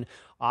coming in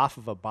off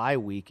of a bye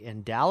week,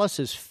 and Dallas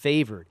is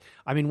favored.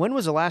 I mean, when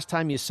was the last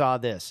time you saw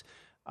this?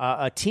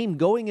 A team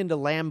going into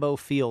Lambeau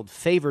Field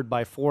favored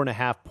by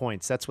 4.5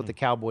 points. That's what the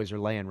Cowboys are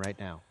laying right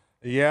now.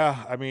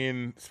 Yeah, I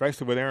mean,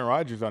 especially with Aaron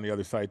Rodgers on the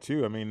other side,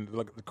 too. I mean,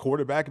 look, the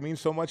quarterback means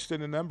so much to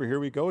the number. Here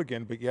we go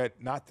again, but yet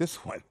not this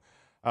one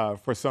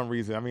for some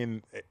reason. I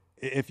mean,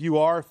 if you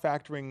are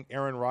factoring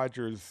Aaron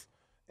Rodgers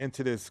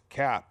into this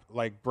cap,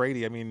 like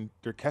Brady, I mean,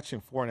 they're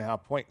catching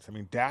 4.5 points. I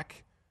mean,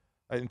 Dak,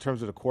 in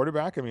terms of the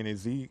quarterback, I mean,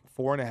 is he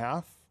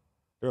 4.5?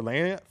 They're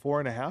laying it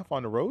 4.5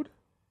 on the road?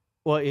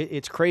 Well,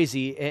 it's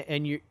crazy,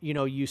 and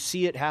you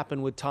see it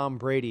happen with Tom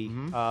Brady.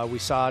 We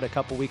saw it a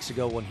couple weeks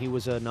ago when he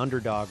was an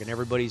underdog, and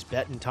everybody's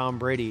betting Tom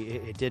Brady.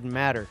 It didn't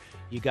matter.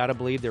 You got to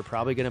believe they're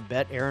probably going to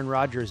bet Aaron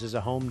Rodgers as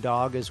a home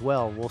dog as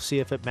well. We'll see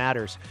if it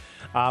matters.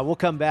 We'll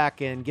come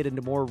back and get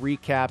into more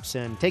recaps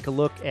and take a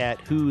look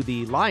at who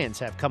the Lions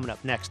have coming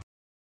up next.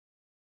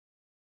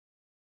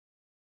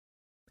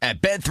 At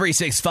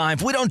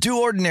Bet365, we don't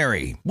do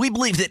ordinary. We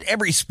believe that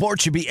every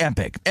sport should be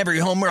epic. Every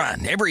home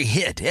run, every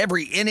hit,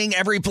 every inning,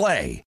 every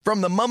play. From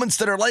the moments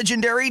that are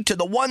legendary to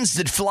the ones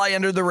that fly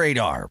under the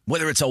radar.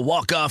 Whether it's a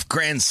walk-off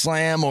grand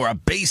slam or a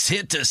base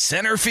hit to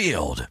center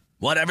field.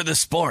 Whatever the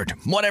sport,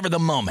 whatever the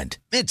moment.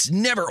 It's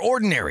never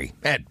ordinary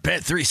at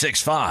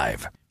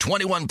Bet365.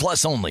 21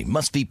 plus only.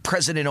 Must be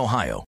present in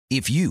Ohio.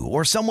 If you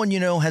or someone you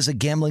know has a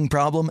gambling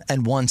problem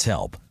and wants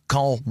help,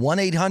 call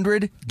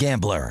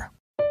 1-800-GAMBLER.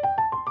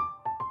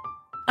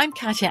 I'm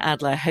Katya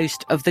Adler,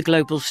 host of The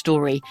Global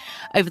Story.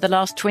 Over the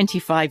last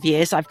 25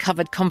 years, I've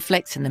covered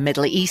conflicts in the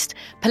Middle East,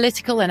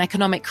 political and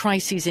economic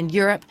crises in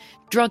Europe,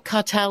 drug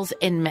cartels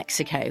in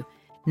Mexico.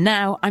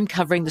 Now I'm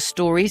covering the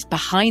stories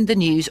behind the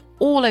news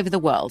all over the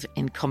world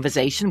in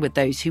conversation with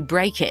those who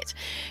break it.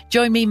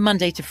 Join me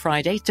Monday to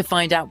Friday to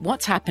find out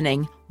what's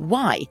happening,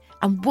 why,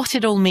 and what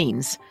it all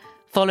means.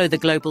 Follow The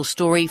Global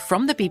Story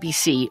from the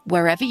BBC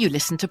wherever you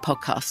listen to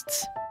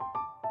podcasts.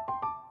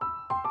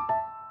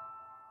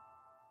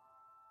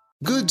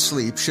 Good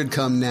sleep should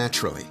come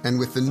naturally, and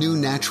with the new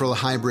Natural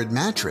Hybrid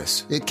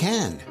mattress, it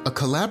can. A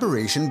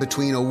collaboration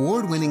between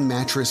award-winning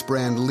mattress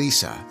brand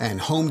Leesa and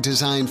home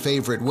design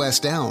favorite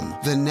West Elm,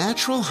 the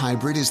Natural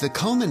Hybrid is the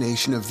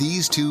culmination of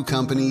these two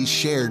companies'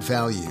 shared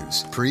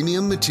values: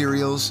 premium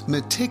materials,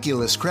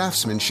 meticulous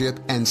craftsmanship,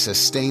 and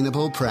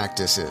sustainable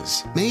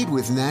practices. Made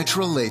with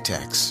natural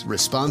latex,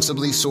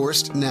 responsibly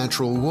sourced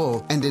natural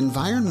wool, and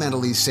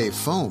environmentally safe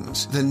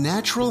foams, the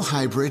Natural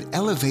Hybrid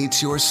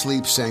elevates your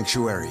sleep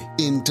sanctuary,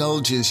 indulges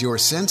your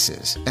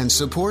senses, and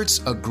supports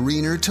a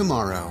greener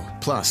tomorrow.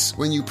 Plus,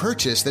 when you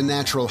purchase the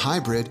Natural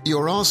Hybrid,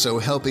 you're also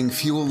helping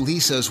fuel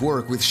Leesa's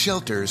work with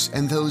shelters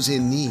and those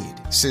in need.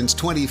 Since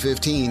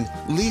 2015,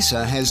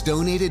 Leesa has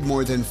donated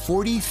more than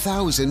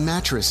 40,000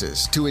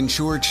 mattresses to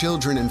ensure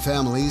children and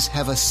families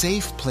have a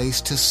safe place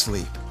to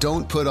sleep.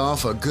 Don't put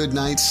off a good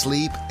night's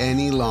sleep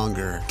any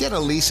longer. Get a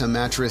Leesa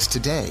mattress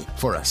today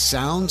for a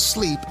sound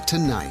sleep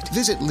tonight.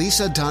 Visit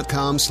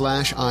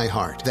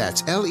leesa.com/iHeart.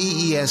 That's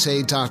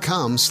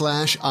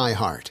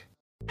LEESA.com/iHeart.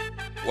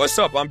 What's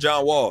up? I'm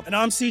John Wall. And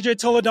I'm CJ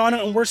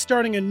Toledano, and we're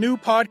starting a new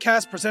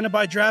podcast presented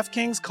by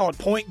DraftKings called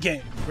Point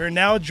Game. We're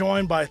now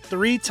joined by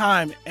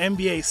three-time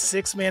NBA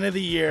Sixth Man of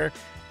the Year,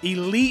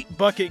 elite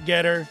bucket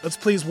getter. Let's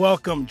please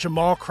welcome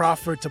Jamal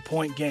Crawford to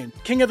Point Game.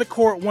 King of the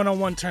Court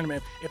one-on-one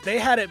tournament. If they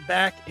had it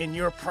back in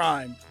your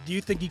prime, do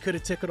you think you could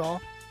have took it all?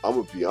 I'm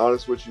going to be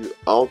honest with you.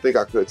 I don't think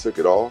I could have took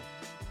it all,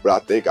 but I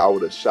think I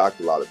would have shocked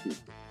a lot of people.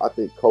 I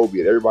think Kobe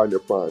and everybody in their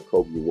prime,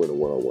 Kobe would win a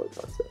one-on-one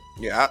contest.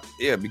 Yeah,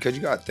 because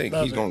you got to think.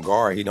 He's going to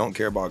guard. He don't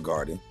care about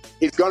guarding.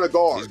 He's going to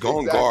guard. He's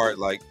going to guard.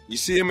 Like, you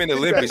see him in the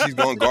Olympics, he's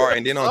going to guard.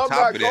 And then on top of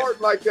that. I'm not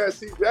guarding like that,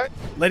 CJ.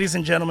 Ladies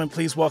and gentlemen,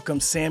 please welcome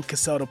Sam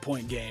Cassell to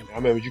Point Game. I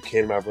remember you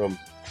came to my room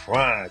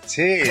crying,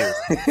 tears,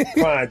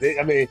 crying.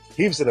 I mean,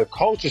 he was in a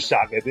culture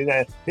shock. And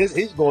then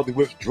he's going through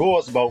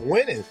withdrawals about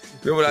winning.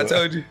 Remember what I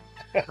told you?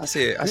 I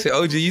said,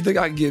 OG, you think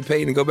I can get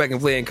paid and go back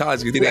and play in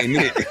college because it ain't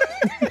it?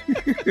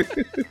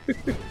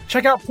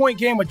 Check out Point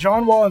Game with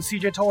John Wall and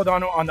CJ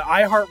Toledano on the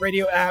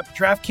iHeartRadio app,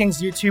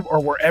 DraftKings YouTube, or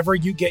wherever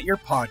you get your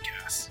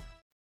podcasts.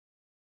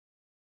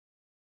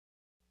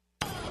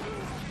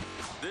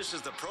 This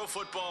is the Pro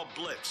Football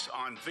Blitz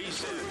on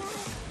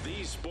VSiN,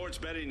 the sports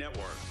betting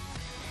network.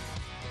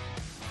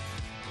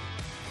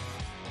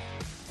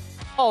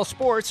 All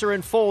sports are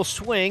in full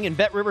swing, and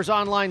BetRivers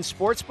Online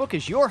Sportsbook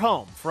is your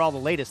home for all the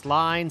latest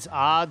lines,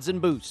 odds, and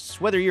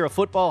boosts. Whether you're a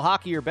football,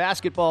 hockey, or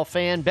basketball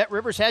fan,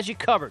 BetRivers has you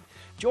covered.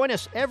 Join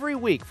us every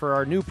week for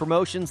our new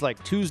promotions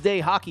like Tuesday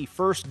Hockey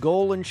First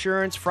Goal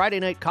Insurance, Friday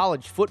Night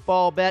College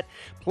Football Bet,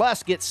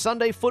 plus get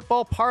Sunday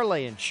Football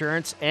Parlay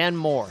Insurance, and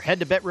more. Head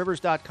to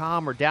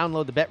BetRivers.com or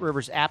download the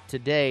BetRivers app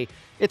today.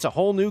 It's a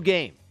whole new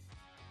game.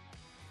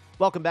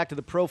 Welcome back to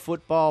the Pro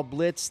Football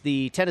Blitz.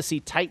 The Tennessee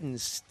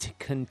Titans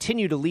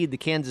continue to lead the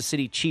Kansas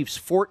City Chiefs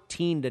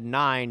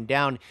 14-9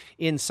 down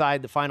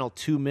inside the final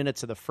 2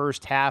 minutes of the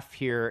first half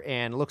here,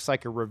 and looks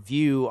like a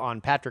review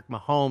on Patrick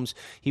Mahomes.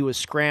 He was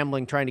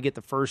scrambling, trying to get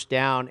the first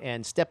down,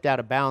 and stepped out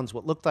of bounds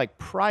what looked like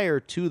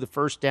prior to the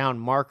first down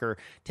marker.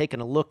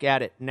 Taking a look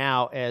at it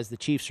now as the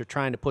Chiefs are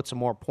trying to put some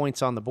more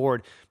points on the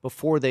board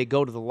before they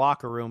go to the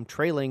locker room,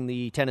 trailing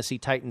the Tennessee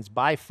Titans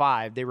by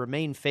 5. They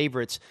remain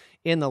favorites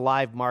in the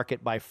live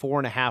market by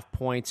 4.5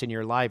 points, and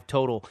your live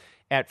total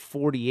at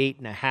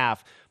 48.5.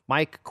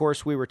 Mike, of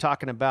course, we were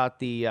talking about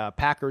the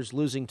Packers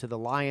losing to the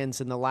Lions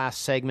in the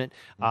last segment.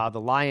 The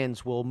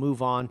Lions will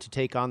move on to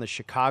take on the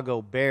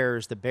Chicago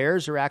Bears. The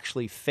Bears are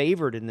actually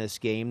favored in this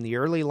game. The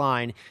early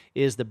line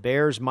is the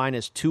Bears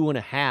minus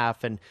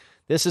 2.5, and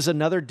this is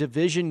another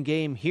division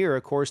game here.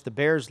 Of course, the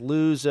Bears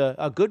lose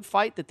a good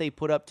fight that they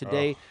put up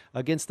today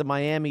against the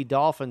Miami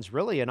Dolphins.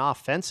 Really an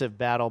offensive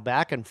battle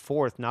back and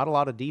forth. Not a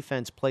lot of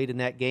defense played in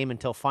that game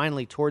until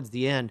finally towards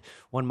the end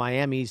when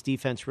Miami's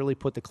defense really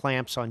put the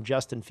clamps on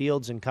Justin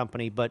Fields and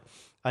company. But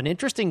an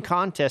interesting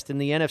contest in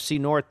the NFC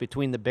North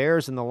between the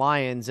Bears and the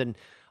Lions, and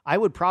I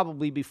would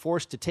probably be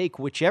forced to take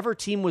whichever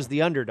team was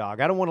the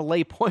underdog. I don't want to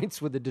lay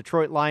points with the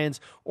Detroit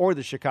Lions or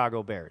the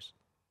Chicago Bears.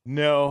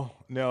 No,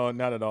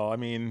 not at all. I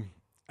mean,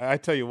 I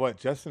tell you what,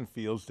 Justin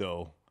Fields,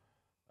 though,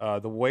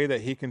 the way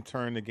that he can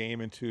turn the game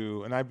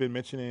into, and I've been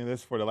mentioning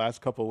this for the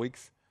last couple of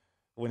weeks,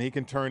 when he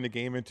can turn the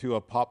game into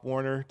a Pop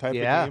Warner type of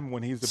game,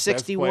 when he's the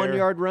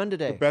 61-yard run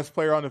today, the best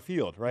player on the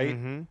field, right?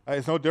 Mm-hmm.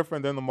 It's no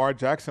different than Lamar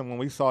Jackson when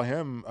we saw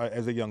him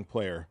as a young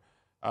player.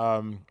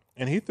 And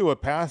he threw a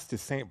pass to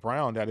St.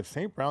 Brown that if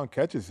St. Brown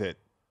catches it,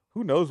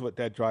 who knows what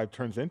that drive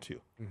turns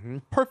into. Mm-hmm.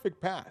 Perfect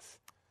pass.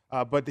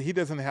 But he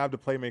doesn't have the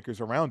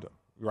playmakers around him,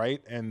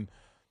 right? And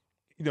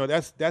you know,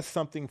 that's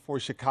something for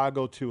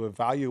Chicago to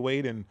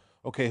evaluate. And,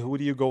 okay, who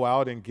do you go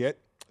out and get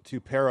to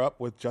pair up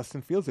with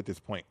Justin Fields at this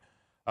point?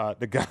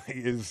 The guy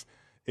is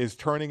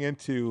turning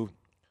into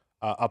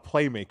a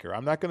playmaker.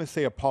 I'm not going to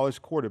say a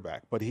polished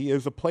quarterback, but he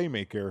is a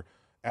playmaker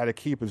at a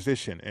key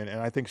position.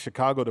 And I think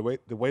Chicago,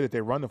 the way that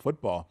they run the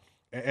football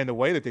and the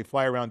way that they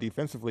fly around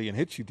defensively and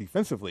hit you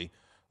defensively,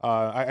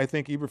 I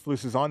think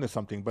Eberflus is on to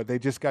something. But they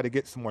just got to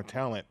get some more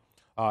talent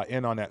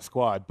in on that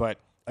squad. But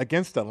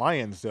against the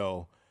Lions,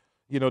 though,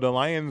 you know, the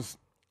Lions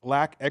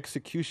lack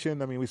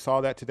execution. I mean, we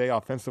saw that today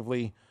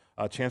offensively,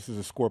 chances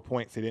to score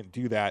points. They didn't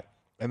do that.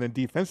 And then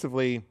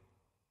defensively,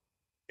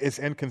 it's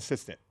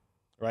inconsistent,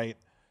 right?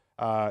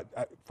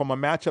 From a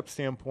matchup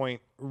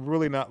standpoint,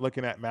 really not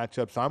looking at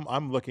matchups.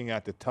 I'm looking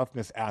at the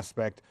toughness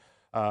aspect,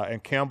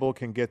 and Campbell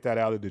can get that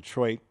out of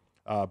Detroit.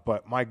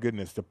 But my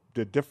goodness,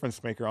 the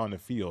difference maker on the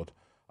field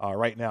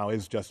right now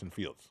is Justin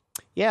Fields.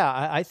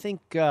 Yeah, I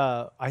think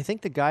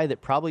the guy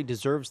that probably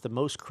deserves the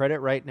most credit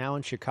right now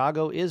in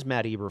Chicago is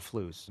Matt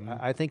Eberflus.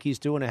 I think he's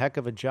doing a heck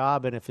of a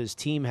job, and if his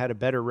team had a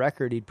better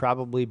record, he'd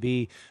probably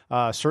be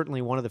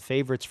certainly one of the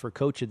favorites for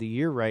Coach of the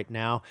Year right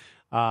now.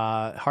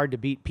 Hard to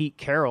beat Pete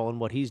Carroll and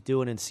what he's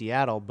doing in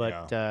Seattle,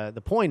 but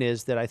the point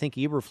is that I think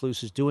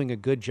Eberflus is doing a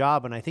good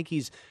job, and I think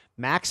he's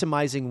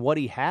maximizing what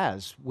he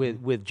has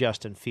with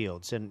Justin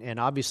Fields, and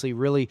obviously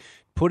really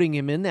putting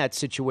him in that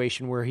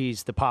situation where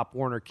he's the Pop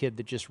Warner kid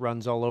that just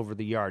runs all over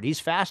the yard. He's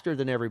faster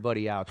than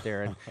everybody out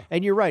there,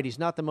 and you're right, he's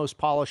not the most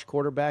polished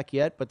quarterback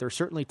yet, but they're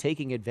certainly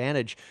taking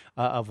advantage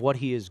of what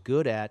he is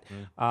good at.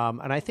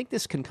 And I think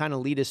this can kind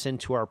of lead us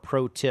into our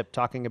pro tip,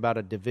 talking about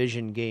a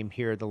division game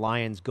here, the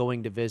Lions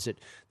going to visit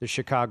the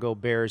Chicago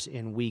Bears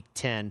in Week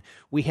 10.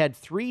 We had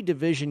 3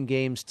 division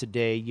games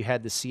today. You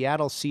had the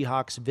Seattle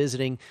Seahawks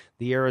visiting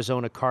the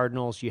Arizona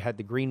Cardinals. You had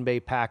the Green Bay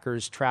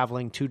Packers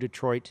traveling to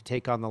Detroit to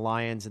take on the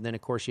Lions. And then,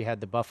 of course, you had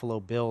the Buffalo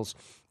Bills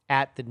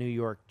at the New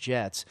York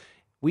Jets.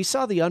 We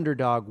saw the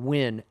underdog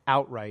win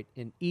outright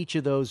in each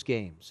of those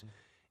games.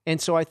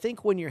 And so I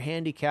think when you're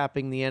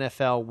handicapping the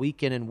NFL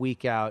week in and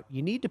week out,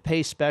 you need to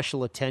pay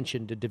special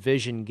attention to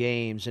division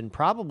games and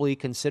probably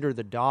consider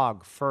the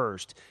dog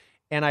first.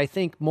 And I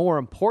think more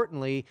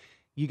importantly,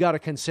 you got to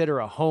consider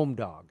a home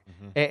dog.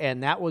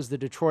 And that was the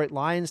Detroit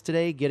Lions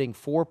today, getting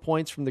 4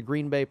 points from the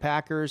Green Bay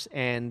Packers,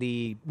 and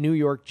the New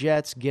York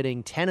Jets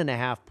getting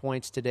 10.5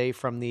 points today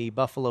from the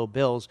Buffalo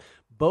Bills.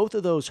 Both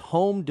of those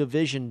home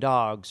division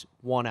dogs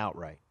won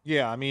outright.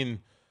 Yeah, I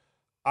mean,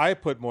 I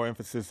put more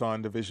emphasis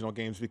on divisional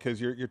games because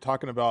you're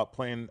talking about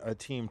playing a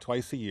team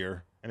twice a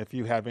year, and if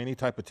you have any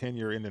type of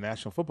tenure in the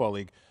National Football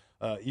League,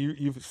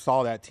 you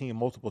saw that team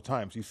multiple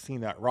times. You've seen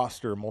that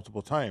roster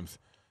multiple times,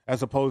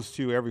 as opposed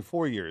to every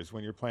 4 years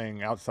when you're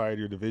playing outside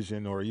your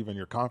division or even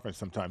your conference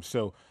sometimes.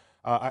 So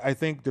I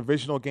think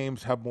divisional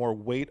games have more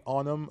weight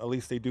on them, at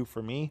least they do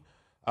for me.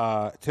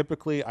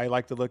 Typically, I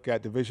like to look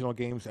at divisional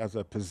games as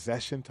a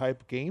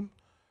possession-type game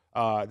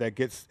that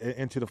gets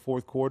into the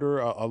fourth quarter.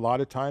 A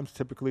lot of times,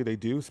 typically they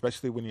do,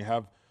 especially when you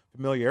have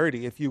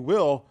familiarity. If you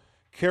will,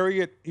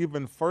 carry it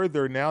even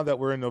further now that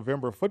we're in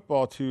November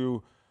football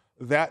to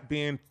that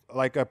being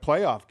like a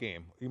playoff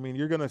game. I mean,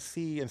 you're going to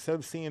see, instead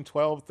of seeing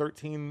 12,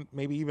 13,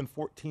 maybe even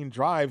 14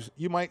 drives,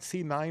 you might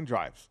see 9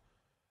 drives.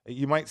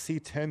 You might see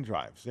 10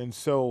 drives. And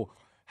so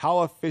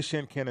how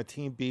efficient can a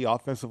team be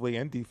offensively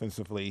and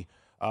defensively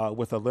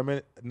with a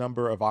limited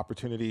number of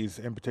opportunities,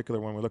 in particular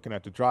when we're looking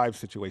at the drive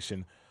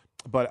situation?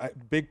 But a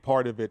big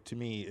part of it to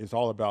me is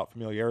all about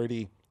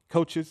familiarity.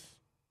 Coaches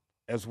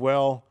as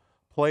well,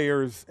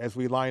 players, as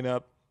we line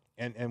up,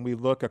 and we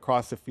look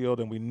across the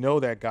field and we know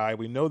that guy,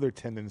 we know their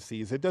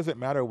tendencies. It doesn't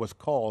matter what's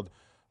called.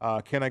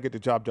 Can I get the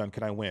job done?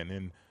 Can I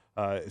win?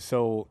 And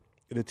so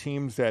the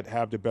teams that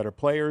have the better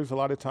players a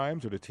lot of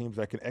times, or the teams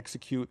that can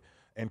execute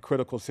in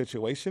critical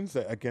situations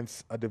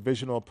against a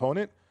divisional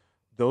opponent,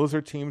 those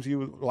are teams you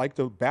would like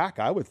to back,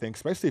 I would think,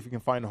 especially if you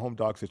can find a home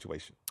dog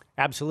situation.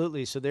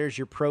 Absolutely. So there's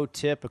your pro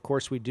tip. Of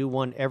course, we do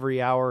one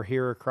every hour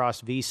here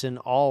across VSiN.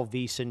 All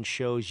VSiN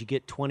shows. You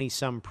get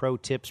 20-some pro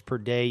tips per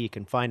day. You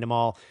can find them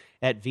all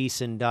at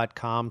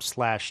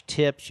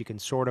vsin.com/tips. You can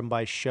sort them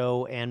by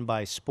show and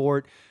by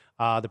sport.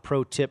 The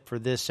pro tip for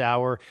this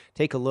hour,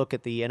 take a look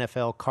at the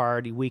NFL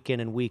card week in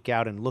and week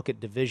out and look at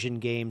division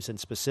games, and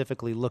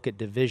specifically look at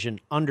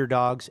division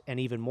underdogs, and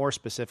even more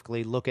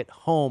specifically, look at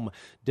home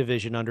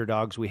division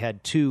underdogs. We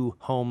had 2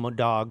 home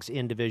dogs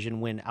in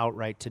division win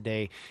outright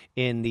today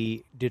in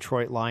the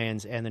Detroit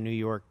Lions and the New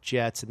York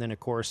Jets. And then, of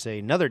course,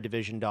 another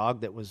division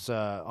dog that was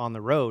on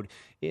the road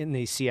in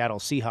the Seattle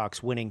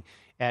Seahawks winning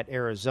at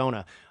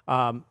Arizona.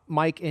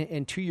 Mike,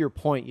 and to your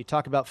point, you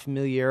talk about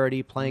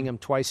familiarity, playing them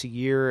twice a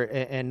year,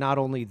 and not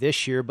only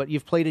this year, but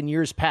you've played in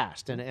years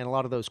past, and a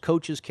lot of those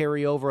coaches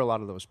carry over, a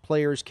lot of those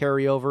players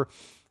carry over.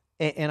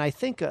 And I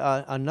think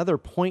another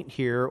point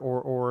here,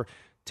 or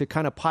to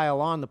kind of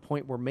pile on the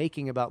point we're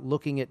making about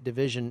looking at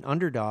division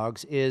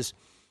underdogs, is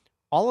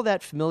all of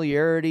that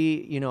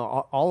familiarity,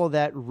 all of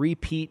that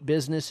repeat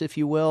business, if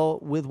you will,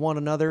 with one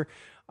another.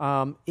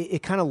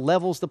 It kind of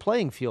levels the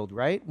playing field,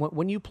 right?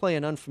 When you play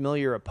an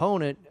unfamiliar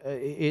opponent,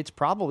 it's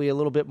probably a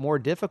little bit more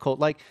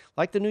difficult. Like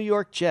the New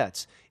York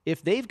Jets,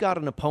 if they've got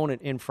an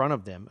opponent in front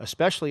of them,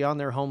 especially on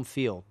their home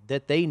field,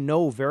 that they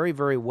know very,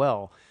 very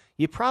well,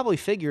 you probably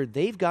figure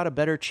they've got a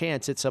better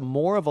chance. It's a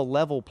more of a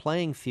level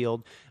playing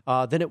field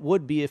than it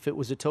would be if it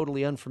was a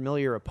totally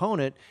unfamiliar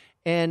opponent.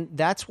 And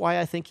that's why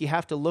I think you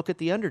have to look at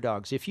the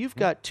underdogs. If you've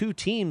got 2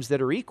 teams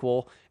that are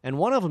equal and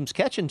one of them's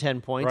catching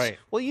 10 points, right,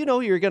 well,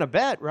 you're going to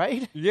bet,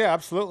 right? Yeah,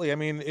 absolutely. I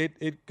mean,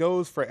 it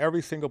goes for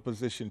every single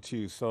position,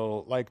 too.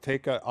 So, like,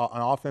 take an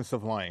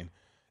offensive line.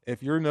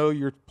 If you know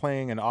you're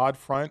playing an odd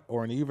front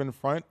or an even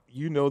front,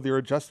 you know there are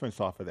adjustments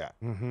off of that.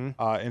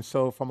 And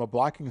so from a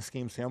blocking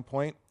scheme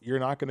standpoint, you're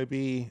not going to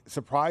be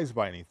surprised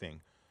by anything.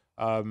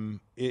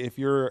 If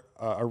you're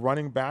a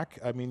running back,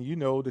 I mean, you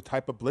know the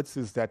type of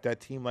blitzes that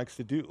team likes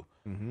to do.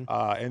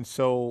 And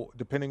so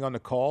depending on the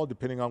call,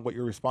 depending on what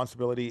your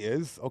responsibility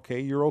is, okay,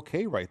 you're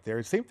okay right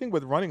there. Same thing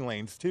with running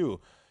lanes too.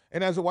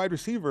 And as a wide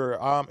receiver,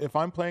 if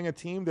I'm playing a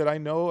team that I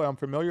know I'm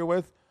familiar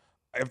with,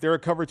 if they're a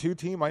cover 2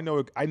 team, I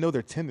know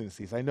their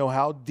tendencies. I know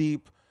how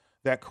deep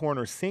that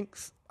corner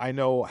sinks. I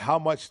know how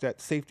much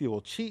that safety will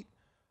cheat.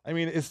 I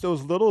mean, it's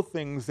those little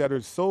things that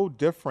are so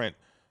different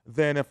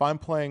than if I'm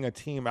playing a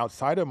team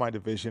outside of my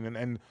division.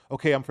 And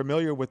okay, I'm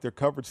familiar with their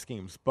coverage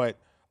schemes, but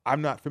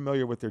I'm not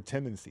familiar with their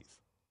tendencies.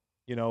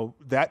 You know,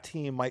 that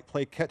team might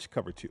play catch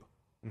cover 2.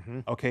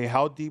 Okay,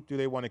 how deep do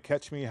they want to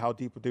catch me? How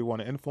deep do they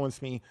want to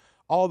influence me?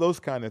 All those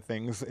kind of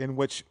things in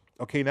which,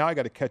 okay, now I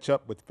got to catch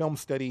up with film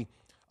study,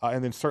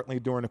 and then certainly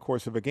during the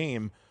course of a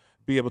game,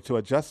 be able to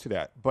adjust to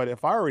that. But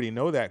if I already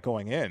know that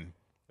going in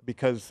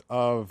because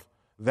of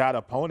that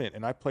opponent,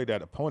 and I played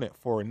that opponent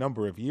for a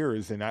number of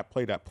years, and I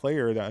played that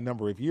player a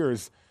number of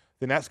years,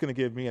 then that's going to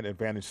give me an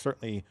advantage,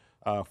 certainly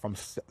from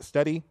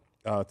study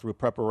through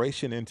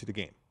preparation into the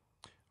game.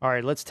 All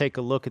right, let's take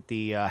a look at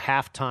the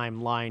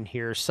halftime line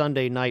here.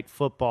 Sunday Night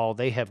Football,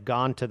 they have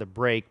gone to the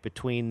break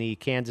between the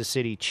Kansas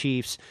City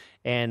Chiefs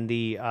and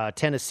the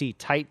Tennessee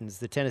Titans.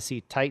 The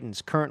Tennessee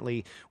Titans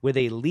currently with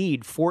a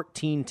lead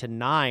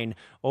 14-9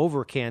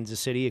 over Kansas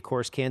City. Of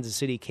course, Kansas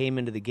City came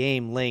into the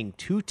game laying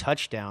 2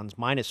 touchdowns,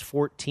 minus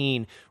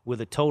 14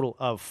 with a total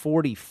of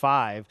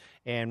 45.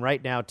 And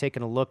right now,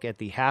 taking a look at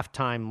the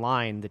halftime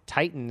line, the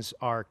Titans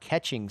are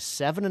catching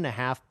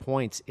 7.5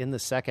 points in the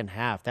second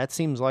half. That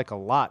seems like a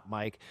lot,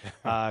 Mike.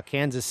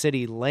 Kansas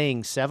City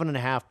laying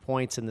 7.5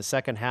 points in the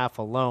second half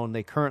alone.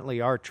 They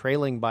currently are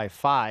trailing by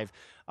 5.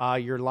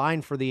 Your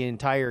line for the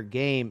entire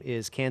game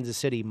is Kansas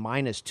City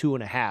minus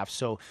 2.5.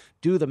 So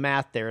do the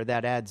math there.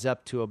 That adds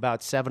up to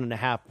about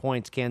 7.5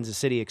 points. Kansas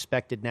City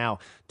expected now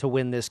to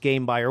win this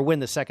game by, or win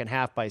the second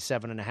half by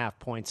 7.5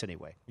 points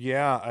anyway.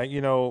 Yeah,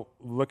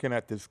 looking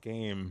at this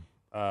game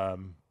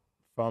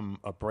from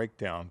a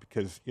breakdown,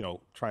 because,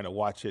 trying to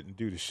watch it and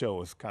do the show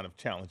is kind of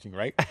challenging,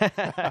 right?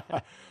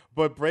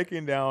 But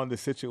breaking down the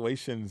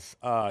situations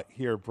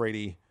here,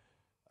 Brady,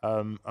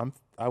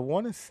 I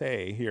want to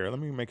say here, let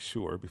me make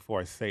sure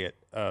before I say it,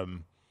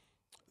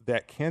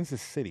 that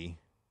Kansas City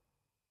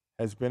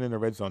has been in the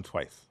red zone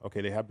twice.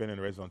 Okay, they have been in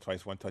the red zone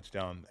twice, 1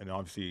 touchdown, and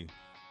obviously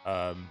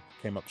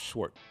came up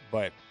short.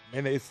 But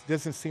it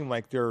doesn't seem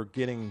like they're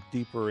getting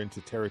deeper into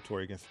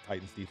territory against the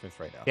Titans defense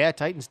right now. Yeah,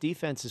 Titans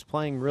defense is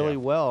playing really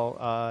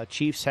well.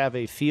 Chiefs have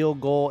a field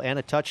goal and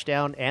a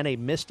touchdown and a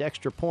missed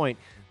extra point.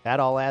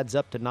 That all adds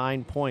up to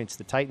 9 points.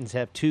 The Titans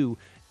have 2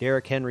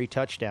 Derrick Henry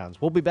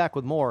touchdowns. We'll be back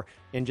with more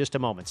in just a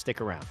moment.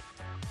 Stick around.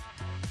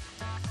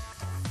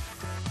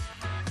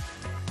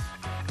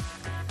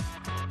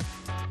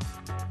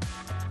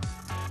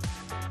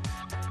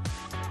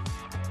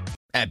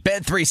 At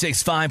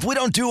Bet365, we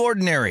don't do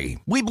ordinary.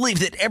 We believe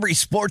that every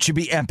sport should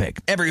be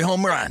epic. Every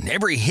home run,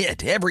 every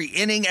hit, every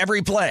inning,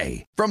 every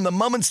play. From the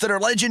moments that are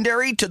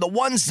legendary to the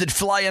ones that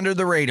fly under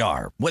the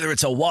radar. Whether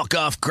it's a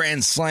walk-off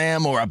grand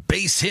slam or a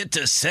base hit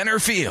to center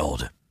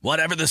field.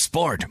 Whatever the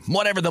sport,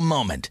 whatever the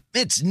moment,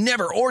 it's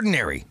never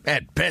ordinary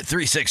at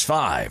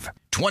Bet365.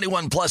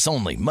 21 plus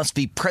only. Must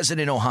be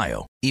present in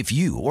Ohio. If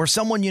you or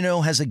someone you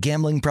know has a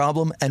gambling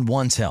problem and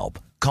wants help,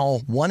 call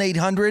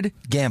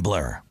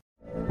 1-800-GAMBLER.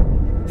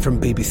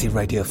 From BBC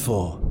Radio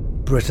 4,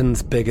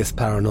 Britain's biggest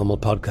paranormal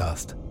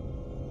podcast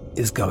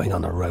is going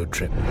on a road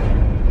trip.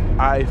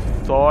 I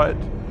thought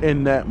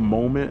in that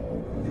moment,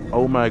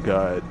 oh my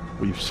God,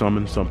 we've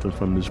summoned something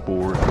from this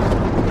board.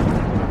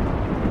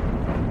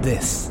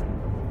 This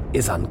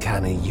is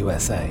Uncanny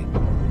USA.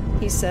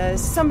 He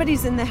says,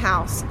 somebody's in the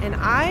house, and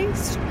I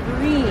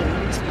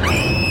screamed.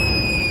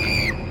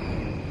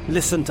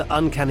 Listen to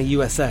Uncanny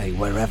USA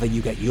wherever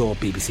you get your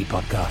BBC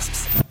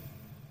podcasts,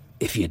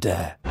 if you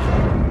dare.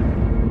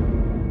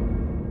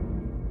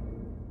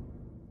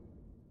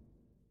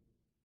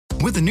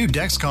 With the new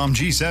Dexcom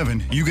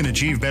G7, you can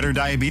achieve better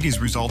diabetes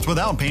results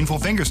without painful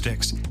finger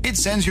sticks. It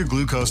sends your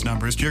glucose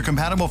numbers to your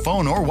compatible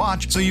phone or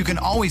watch so you can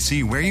always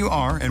see where you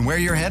are and where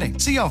you're heading.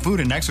 See how food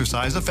and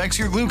exercise affects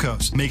your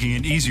glucose, making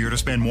it easier to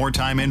spend more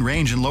time in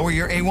range and lower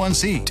your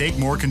A1C. Take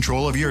more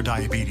control of your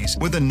diabetes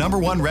with the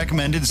 #1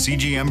 recommended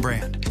CGM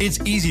brand.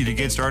 It's easy to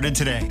get started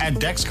today at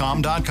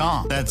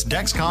Dexcom.com. That's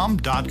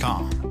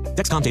Dexcom.com.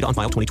 Dexcom data on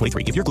file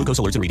 2023. If your glucose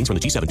alerts and readings from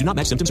the G7 do not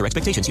match symptoms or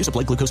expectations, use a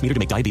blood glucose meter to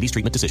make diabetes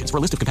treatment decisions. For a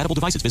list of compatible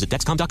devices, visit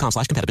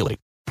Dexcom.com/compatibility.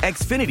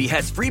 Xfinity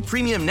has free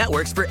premium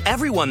networks for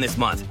everyone this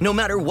month, no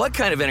matter what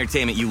kind of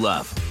entertainment you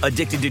love.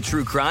 Addicted to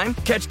true crime?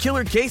 Catch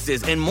killer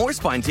cases and more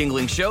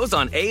spine-tingling shows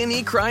on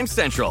A&E Crime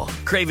Central.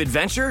 Crave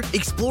adventure?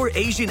 Explore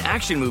Asian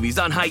action movies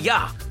on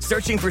Hi-YAH.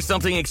 Searching for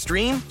something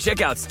extreme?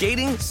 Check out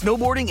skating,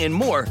 snowboarding, and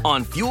more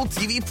on Fuel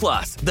TV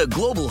Plus, the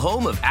global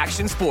home of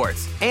action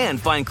sports. And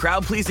find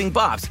crowd-pleasing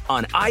bops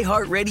on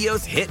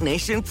iHeartRadio's Hit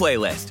Nation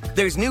playlist.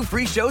 There's new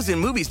free shows and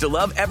movies to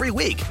love every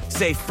week.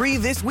 Say free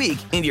this week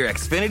in your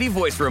Xfinity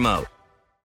voice remote.